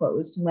 offices were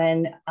closed,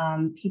 when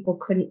people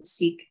couldn't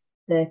seek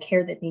the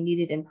care that they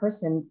needed in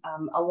person,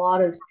 a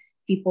lot of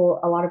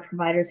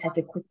providers had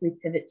to quickly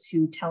pivot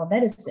to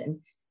telemedicine,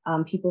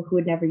 people who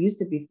had never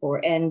used it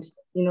before. And,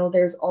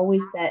 there's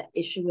always that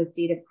issue with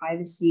data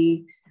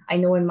privacy. I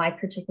know in my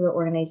particular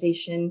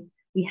organization,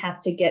 we have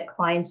to get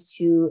clients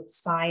to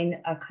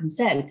sign a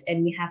consent,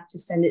 and we have to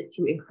send it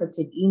through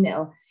encrypted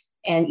email.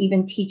 And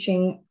even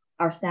teaching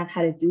our staff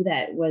how to do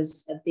that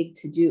was a big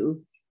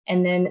to-do.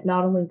 And then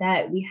not only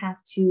that, we have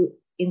to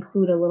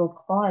include a little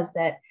clause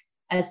that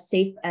as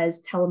safe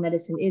as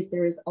telemedicine is,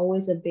 there is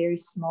always a very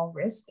small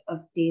risk of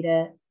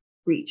data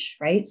breach,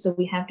 right? So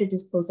we have to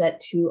disclose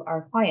that to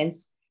our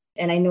clients.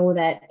 And I know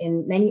that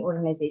in many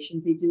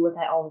organizations, they deal with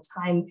that all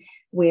the time,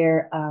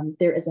 where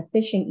there is a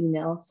phishing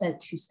email sent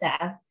to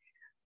staff,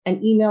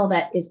 an email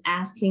that is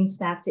asking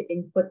staff to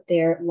input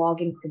their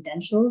login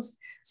credentials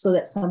so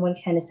that someone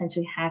can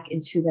essentially hack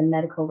into the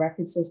medical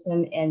record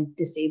system and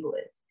disable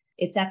it.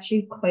 It's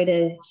actually quite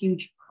a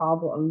huge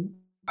problem.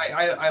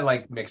 I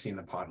like mixing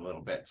the pot a little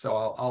bit, so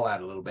I'll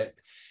add a little bit.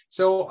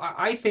 So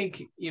I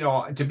think,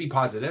 to be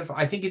positive,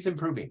 I think it's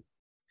improving.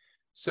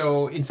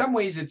 So in some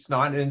ways it's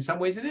not, and in some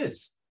ways it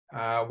is.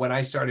 When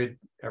I started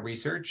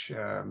research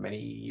many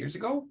years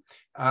ago,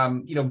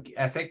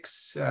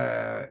 ethics,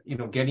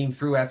 getting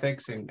through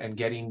ethics and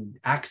getting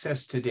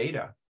access to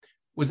data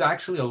was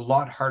actually a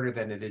lot harder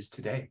than it is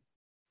today.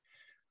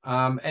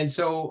 And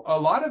so a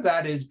lot of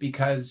that is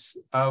because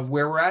of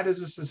where we're at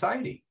as a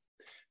society.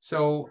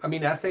 So,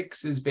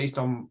 ethics is based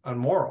on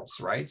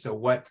morals, right? So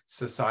what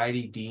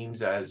society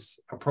deems as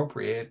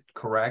appropriate,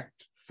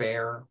 correct,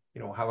 fair,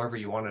 however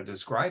you want to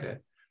describe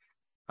it.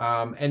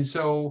 And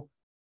so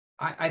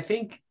I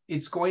think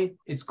it's going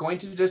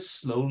to just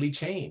slowly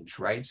change,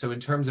 right? So in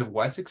terms of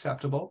what's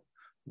acceptable,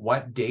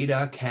 what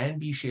data can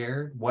be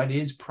shared, what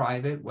is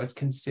private, what's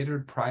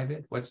considered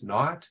private, what's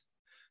not,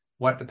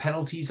 what the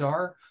penalties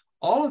are,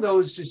 all of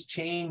those just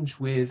change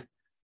with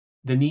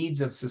the needs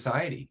of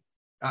society.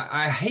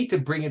 I hate to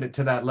bring it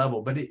to that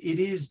level, but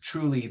it is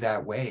truly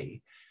that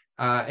way.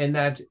 And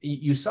that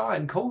you saw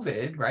in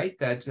COVID, right?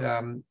 That,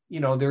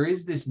 there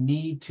is this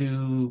need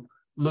to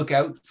look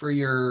out for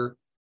your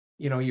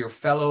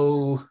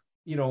fellow,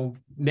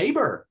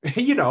 neighbor,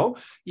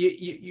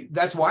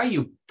 that's why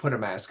you put a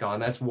mask on.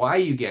 That's why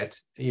you get,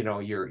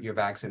 your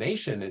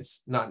vaccination.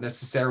 It's not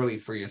necessarily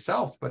for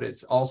yourself, but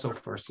it's also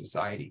for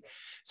society.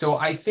 So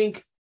I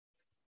think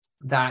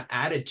that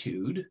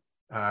attitude,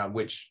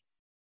 which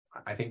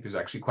I think there's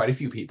actually quite a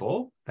few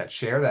people that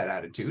share that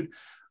attitude,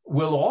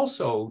 will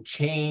also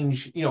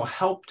change,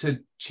 help to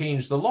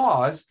change the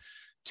laws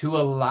to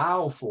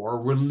allow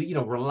for,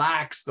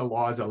 relax the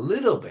laws a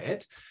little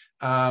bit,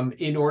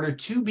 in order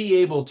to be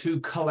able to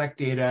collect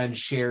data and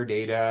share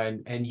data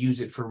and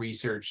use it for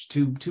research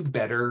to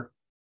better,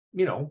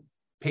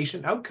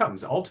 patient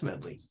outcomes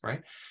ultimately,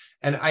 right?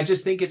 And I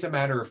just think it's a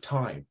matter of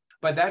time.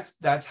 But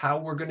that's how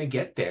we're going to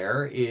get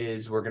there,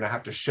 is we're going to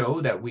have to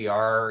show that we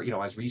are,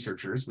 as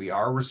researchers, we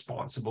are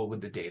responsible with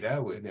the data.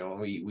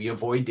 We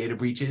avoid data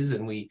breaches,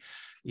 and we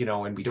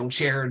don't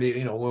share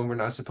it, when we're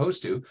not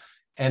supposed to.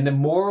 And the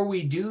more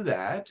we do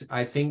that,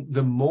 I think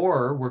the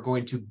more we're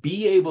going to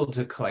be able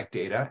to collect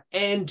data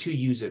and to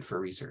use it for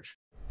research.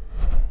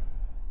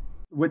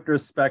 With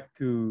respect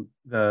to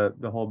the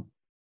whole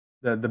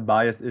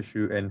bias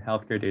issue in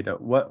healthcare data,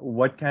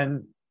 what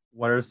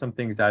are some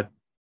things that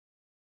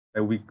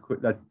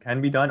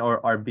can be done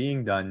or are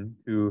being done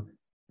to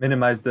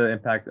minimize the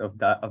impact of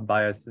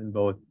bias in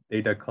both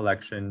data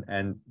collection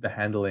and the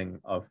handling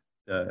of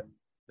the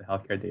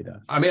healthcare data?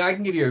 I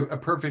can give you a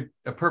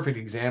perfect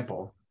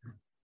example.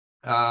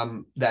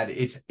 That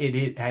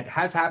it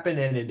has happened,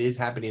 and it is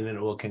happening, and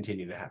it will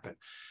continue to happen.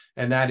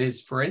 And that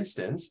is, for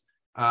instance,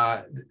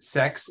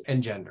 sex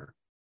and gender.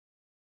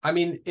 I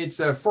mean,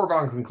 it's a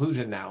foregone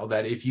conclusion now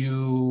that if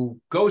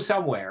you go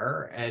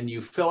somewhere and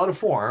you fill out a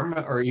form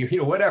or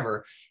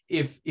whatever,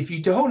 if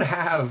you don't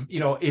have,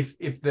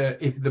 if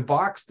the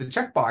box, the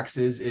checkbox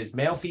is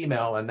male,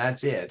 female, and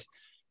that's it,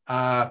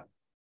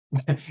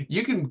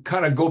 you can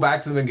kind of go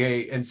back to them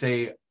and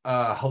say,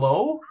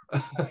 hello,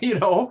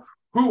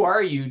 who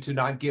are you to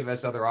not give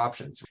us other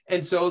options?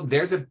 And so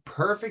there's a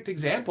perfect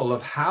example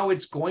of how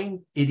it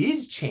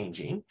is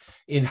changing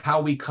in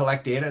how we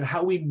collect data and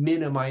how we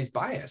minimize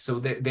bias.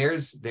 So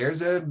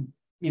there's a,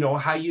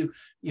 how you,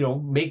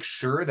 make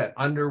sure that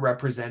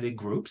underrepresented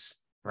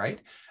groups,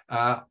 right,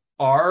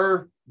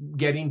 are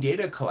getting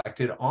data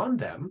collected on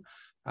them.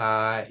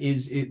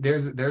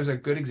 There's a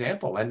good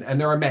example, and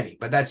there are many,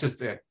 but that's just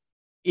the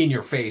in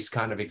your face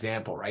kind of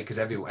example, right? Because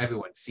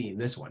everyone's seen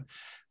this one.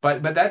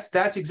 But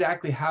that's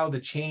exactly how the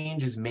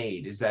change is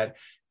made, is that,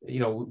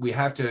 we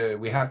have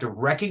to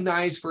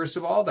recognize, first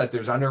of all, that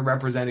there's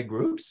underrepresented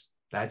groups.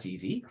 That's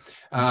easy.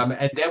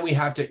 And then we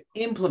have to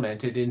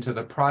implement it into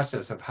the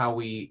process of how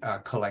we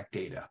collect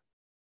data.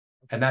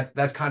 And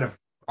that's kind of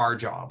our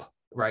job,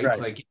 right?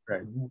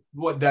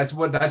 That's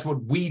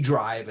what we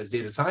drive as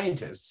data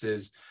scientists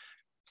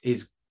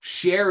is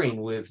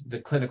sharing with the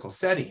clinical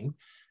setting.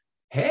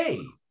 Hey,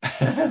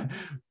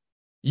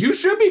 you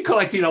should be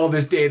collecting all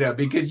this data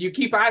because you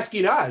keep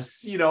asking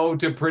us,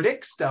 to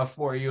predict stuff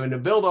for you and to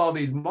build all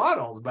these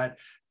models. But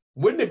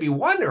wouldn't it be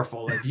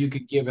wonderful if you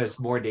could give us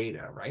more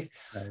data, right?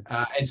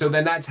 And so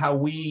then that's how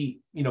we,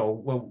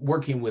 when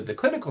working with the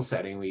clinical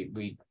setting,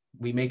 we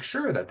make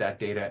sure that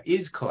data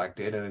is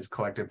collected and it's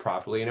collected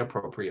properly and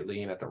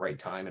appropriately and at the right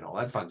time and all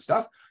that fun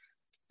stuff.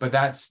 But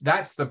that's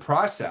the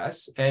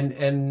process.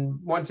 And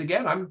once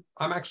again, I'm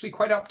actually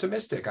quite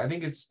optimistic. I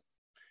think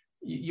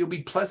you'll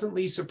be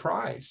pleasantly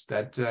surprised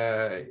that,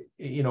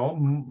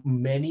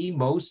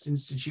 most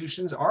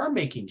institutions are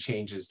making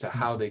changes to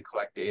how they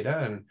collect data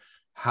and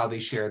how they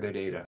share their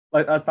data.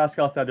 Like as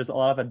Pascal said, there's a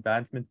lot of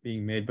advancements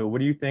being made, but what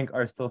do you think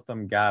are still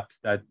some gaps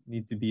that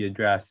need to be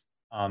addressed,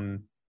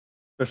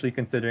 especially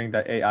considering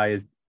that AI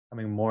is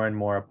becoming more and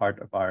more a part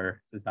of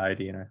our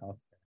society and our health?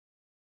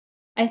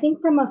 I think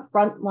from a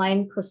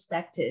frontline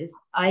perspective,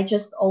 I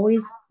just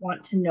always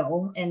want to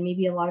know, and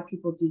maybe a lot of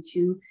people do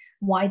too,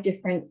 why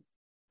different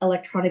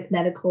electronic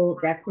medical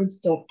records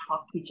don't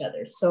talk to each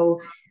other.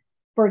 So,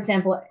 for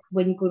example,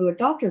 when you go to a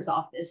doctor's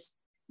office,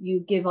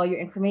 you give all your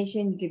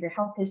information, you give your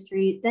health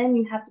history, then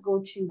you have to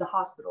go to the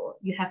hospital.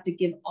 You have to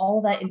give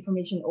all that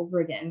information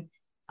over again.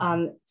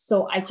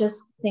 So I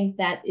just think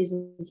that is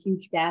a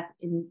huge gap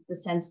in the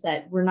sense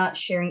that we're not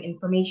sharing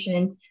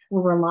information.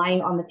 We're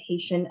relying on the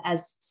patient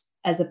as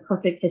a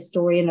perfect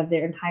historian of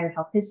their entire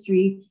health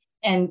history.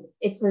 And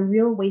it's a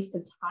real waste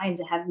of time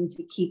to have them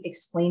to keep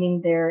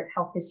explaining their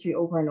health history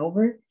over and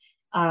over.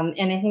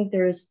 And I think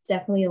there's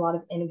definitely a lot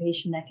of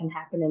innovation that can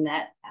happen in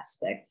that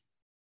aspect.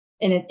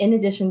 And in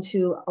addition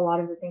to a lot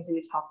of the things that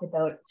we talked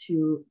about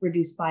to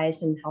reduce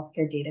bias in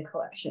healthcare data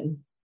collection.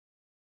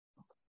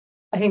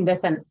 I think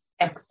that's an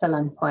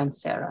excellent point,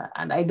 Sarah.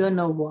 And I don't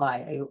know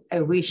why.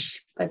 I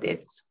wish, but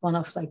it's one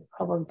of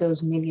probably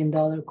those $1 million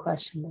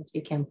questions that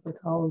you can put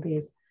all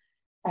these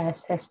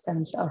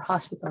systems or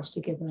hospitals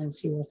together and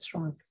see what's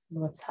wrong and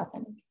what's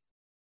happening.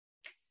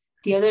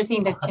 The other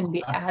thing that can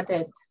be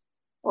added,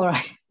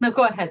 no,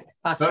 go ahead,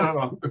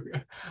 Pascal.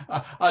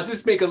 No. I'll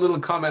just make a little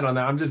comment on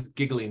that. I'm just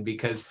giggling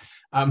because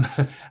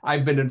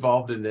I've been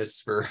involved in this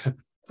for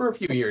a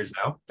few years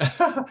now.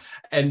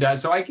 And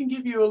so I can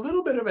give you a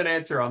little bit of an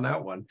answer on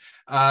that one.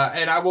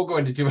 And I won't go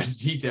into too much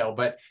detail,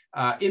 but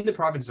in the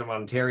province of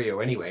Ontario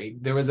anyway,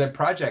 there was a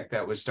project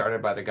that was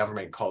started by the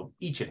government called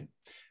Imaging.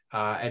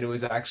 And it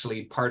was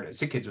actually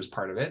SickKids was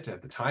part of it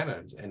at the time.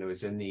 And it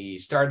was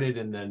started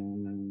in the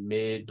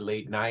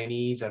mid-late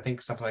 90s, I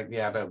think, something like,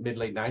 about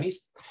mid-late 90s.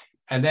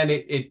 And then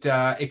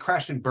it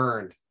crashed and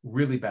burned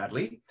really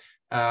badly.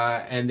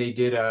 And they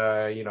did,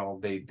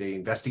 they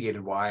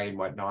investigated why and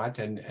whatnot.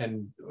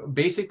 And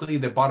basically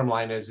the bottom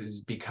line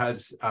is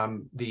because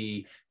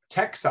the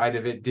tech side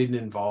of it didn't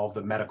involve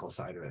the medical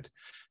side of it.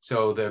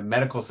 So the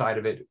medical side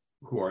of it,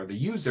 who are the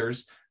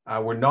users,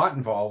 were not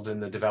involved in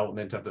the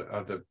development of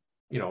the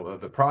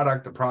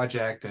product, the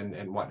project,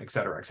 and what, et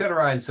cetera, et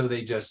cetera. And so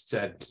they just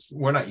said,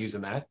 we're not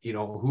using that.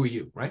 Who are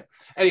you, right?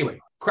 Anyway,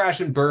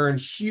 crash and burn,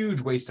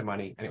 huge waste of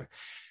money. Anyway,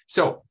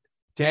 so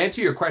to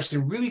answer your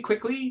question really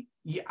quickly,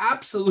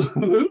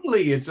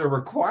 absolutely, it's a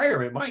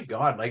requirement. My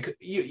God,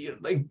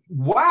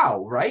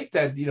 wow, right?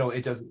 That,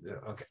 it doesn't,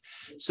 okay.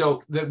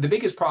 So the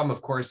biggest problem,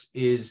 of course,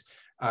 is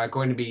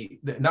going to be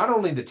not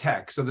only the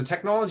tech. So the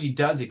technology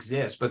does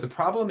exist, but the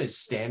problem is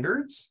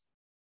standards.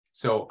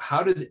 So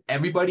how does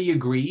everybody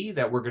agree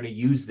that we're going to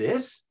use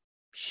this?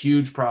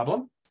 Huge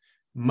problem.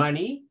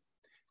 Money.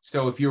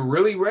 So if you're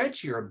really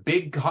rich, you're a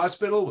big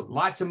hospital with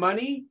lots of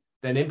money,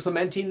 then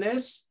implementing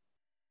this,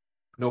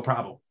 no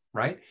problem,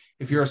 right?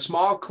 If you're a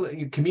small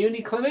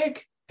community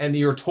clinic and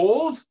you're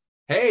told,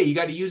 hey, you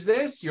got to use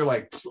this, you're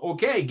like,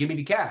 okay, give me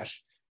the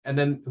cash. And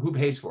then who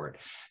pays for it?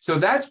 So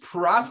that's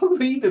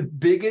probably the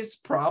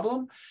biggest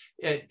problem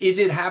Is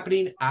it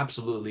happening?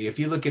 Absolutely. If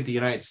you look at the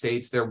United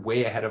States, they're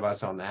way ahead of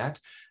us on that.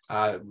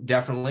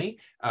 Definitely.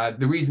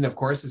 The reason, of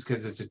course, is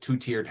because it's a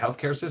two-tiered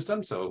healthcare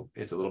system. So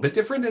it's a little bit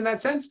different in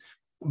that sense,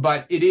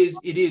 but it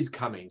is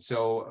coming.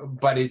 So,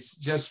 but it's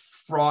just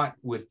fraught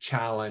with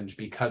challenge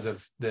because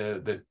of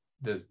the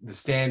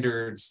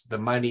standards, the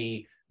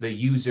money, the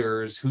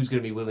users, who's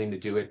going to be willing to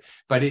do it,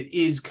 but it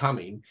is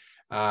coming.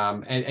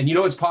 And you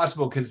know, it's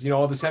possible because, you know,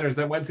 all the centers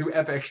that went through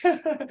Epic,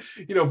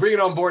 you know, bringing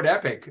on board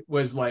Epic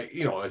was like,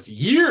 you know, it's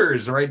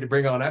years, right, to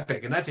bring on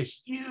Epic. And that's a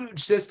huge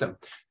system.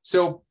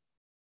 So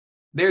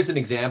there's an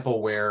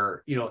example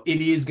where, you know,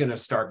 it is going to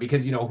start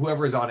because, you know,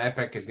 whoever is on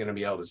Epic is going to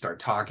be able to start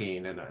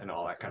talking and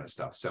all that kind of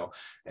stuff. So,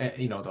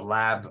 you know,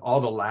 all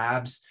the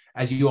labs,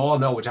 as you all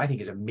know, which I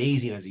think is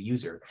amazing as a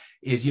user,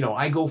 is, you know,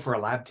 I go for a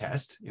lab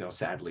test, you know,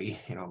 sadly,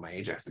 you know, my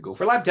age, I have to go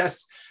for lab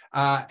tests.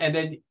 And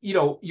then, you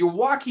know, you're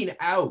walking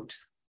out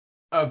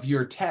of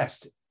your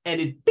test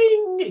and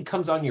it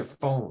comes on your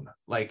phone.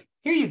 Like,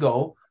 here you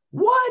go.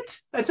 What?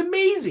 That's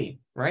amazing,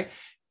 right?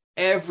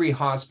 Every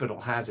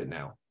hospital has it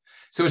now.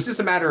 So it's just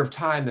a matter of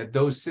time that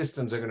those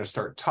systems are going to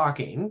start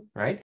talking,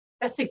 right?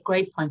 That's a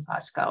great point,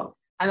 Pascal.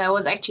 And I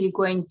was actually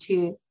going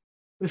to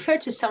refer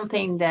to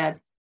something that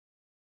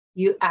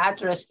you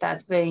addressed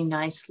that very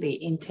nicely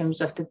in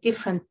terms of the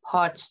different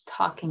parts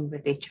talking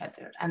with each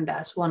other. And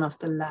that's one of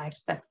the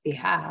lags that we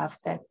have,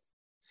 that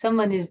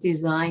someone is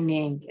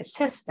designing a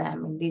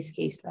system, in this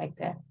case, like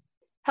the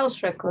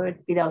health record,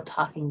 without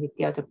talking with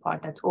the other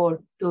part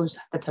or those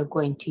that are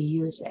going to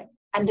use it.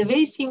 And the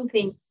very same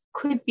thing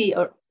could be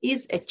or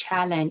is a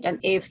challenge. And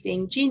if the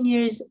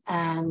engineers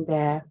and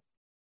the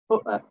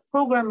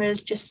programmers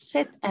just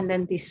sit and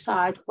then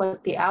decide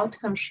what the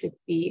outcome should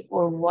be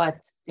or what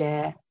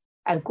the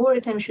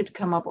algorithm should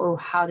come up or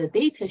how the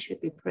data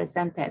should be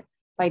presented,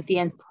 by the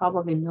end,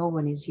 probably no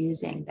one is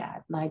using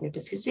that, neither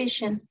the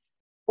physician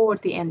or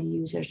the end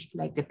users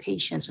like the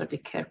patients or the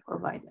care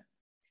provider.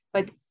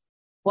 But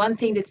one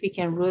thing that we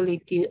can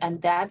really do,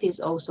 and that is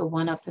also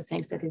one of the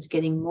things that is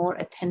getting more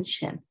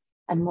attention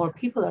and more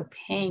people are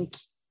paying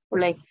or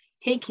like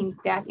taking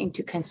that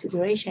into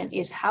consideration,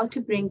 is how to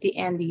bring the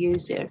end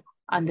user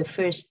on the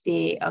first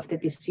day of the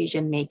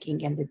decision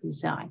making and the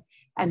design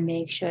and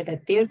make sure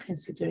that their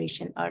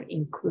consideration are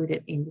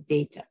included in the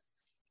data.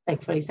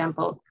 Like, for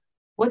example,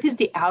 what is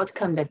the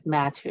outcome that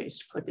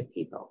matters for the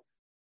people?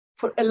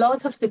 For a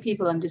lot of the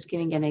people, I'm just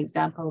giving an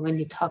example, when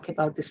you talk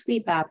about the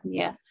sleep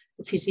apnea,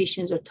 the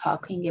physicians are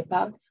talking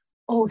about,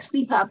 oh,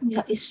 sleep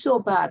apnea is so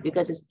bad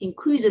because it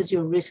increases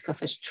your risk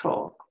of a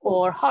stroke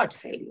or heart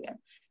failure.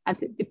 And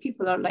the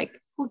people are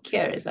like, who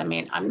cares? I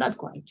mean, I'm not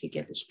going to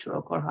get a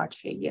stroke or heart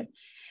failure.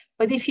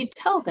 But if you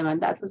tell them, and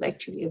that was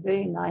actually a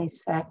very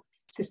nice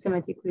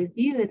systematic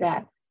review,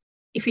 that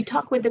if you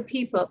talk with the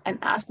people and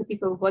ask the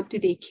people what do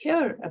they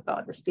care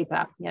about the sleep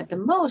apnea the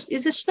most,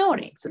 is the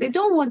snoring. So they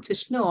don't want to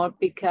snore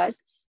because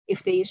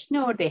if they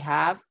snore,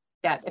 that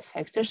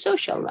affects their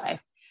social life.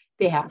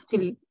 They have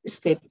to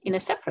sleep in a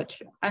separate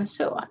room and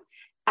so on.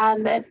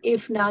 And then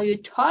if now you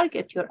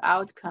target your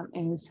outcome,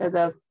 instead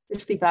of the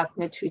sleep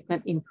apnea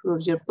treatment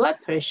improves your blood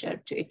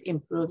pressure, it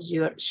improves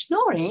your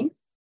snoring,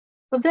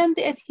 well, then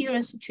the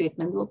adherence to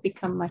treatment will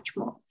become much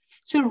more.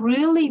 So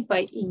really,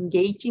 by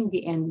engaging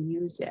the end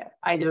user,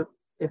 either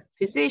the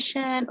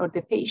physician or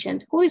the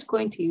patient who is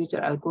going to use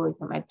your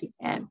algorithm at the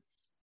end,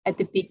 at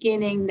the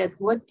beginning, that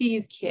what do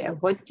you care?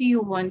 What do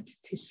you want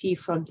to see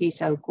from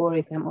this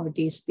algorithm or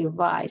this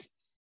device?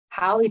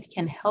 How it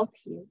can help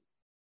you?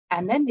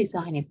 And then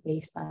design it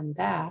based on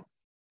that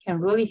can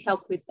really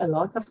help with a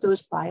lot of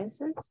those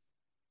biases,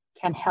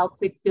 can help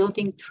with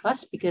building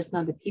trust, because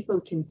now the people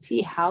can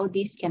see how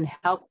this can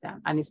help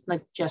them. And it's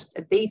not just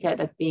a data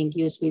that's being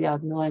used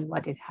without knowing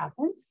what it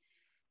happens.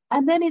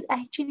 And then it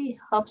actually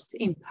helps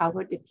to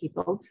empower the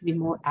people to be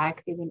more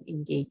active and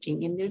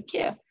engaging in their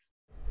care.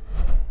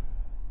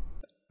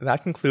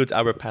 That concludes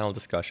our panel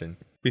discussion.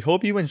 We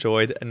hope you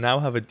enjoyed and now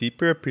have a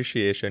deeper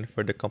appreciation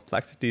for the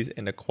complexities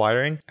in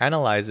acquiring,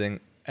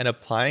 analyzing, and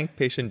applying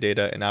patient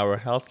data in our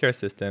healthcare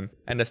system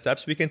and the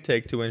steps we can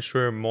take to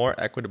ensure more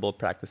equitable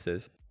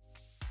practices.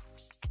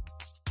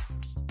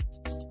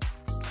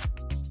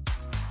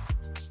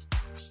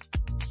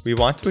 We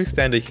want to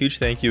extend a huge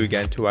thank you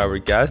again to our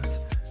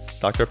guests,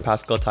 Dr.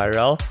 Pascal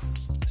Tyrell,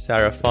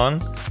 Sara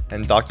Fung,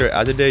 and Dr.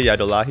 Azadeh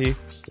Yadollahi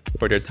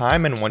for their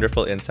time and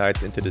wonderful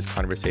insights into this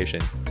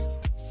conversation.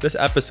 This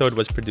episode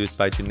was produced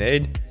by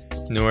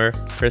Junaid, Noor,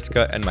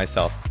 Priska, and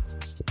myself.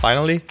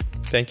 Finally,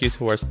 thank you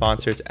to our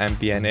sponsors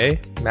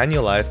MBNA,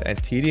 Manulife,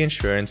 and TD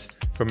Insurance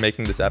for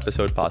making this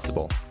episode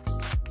possible.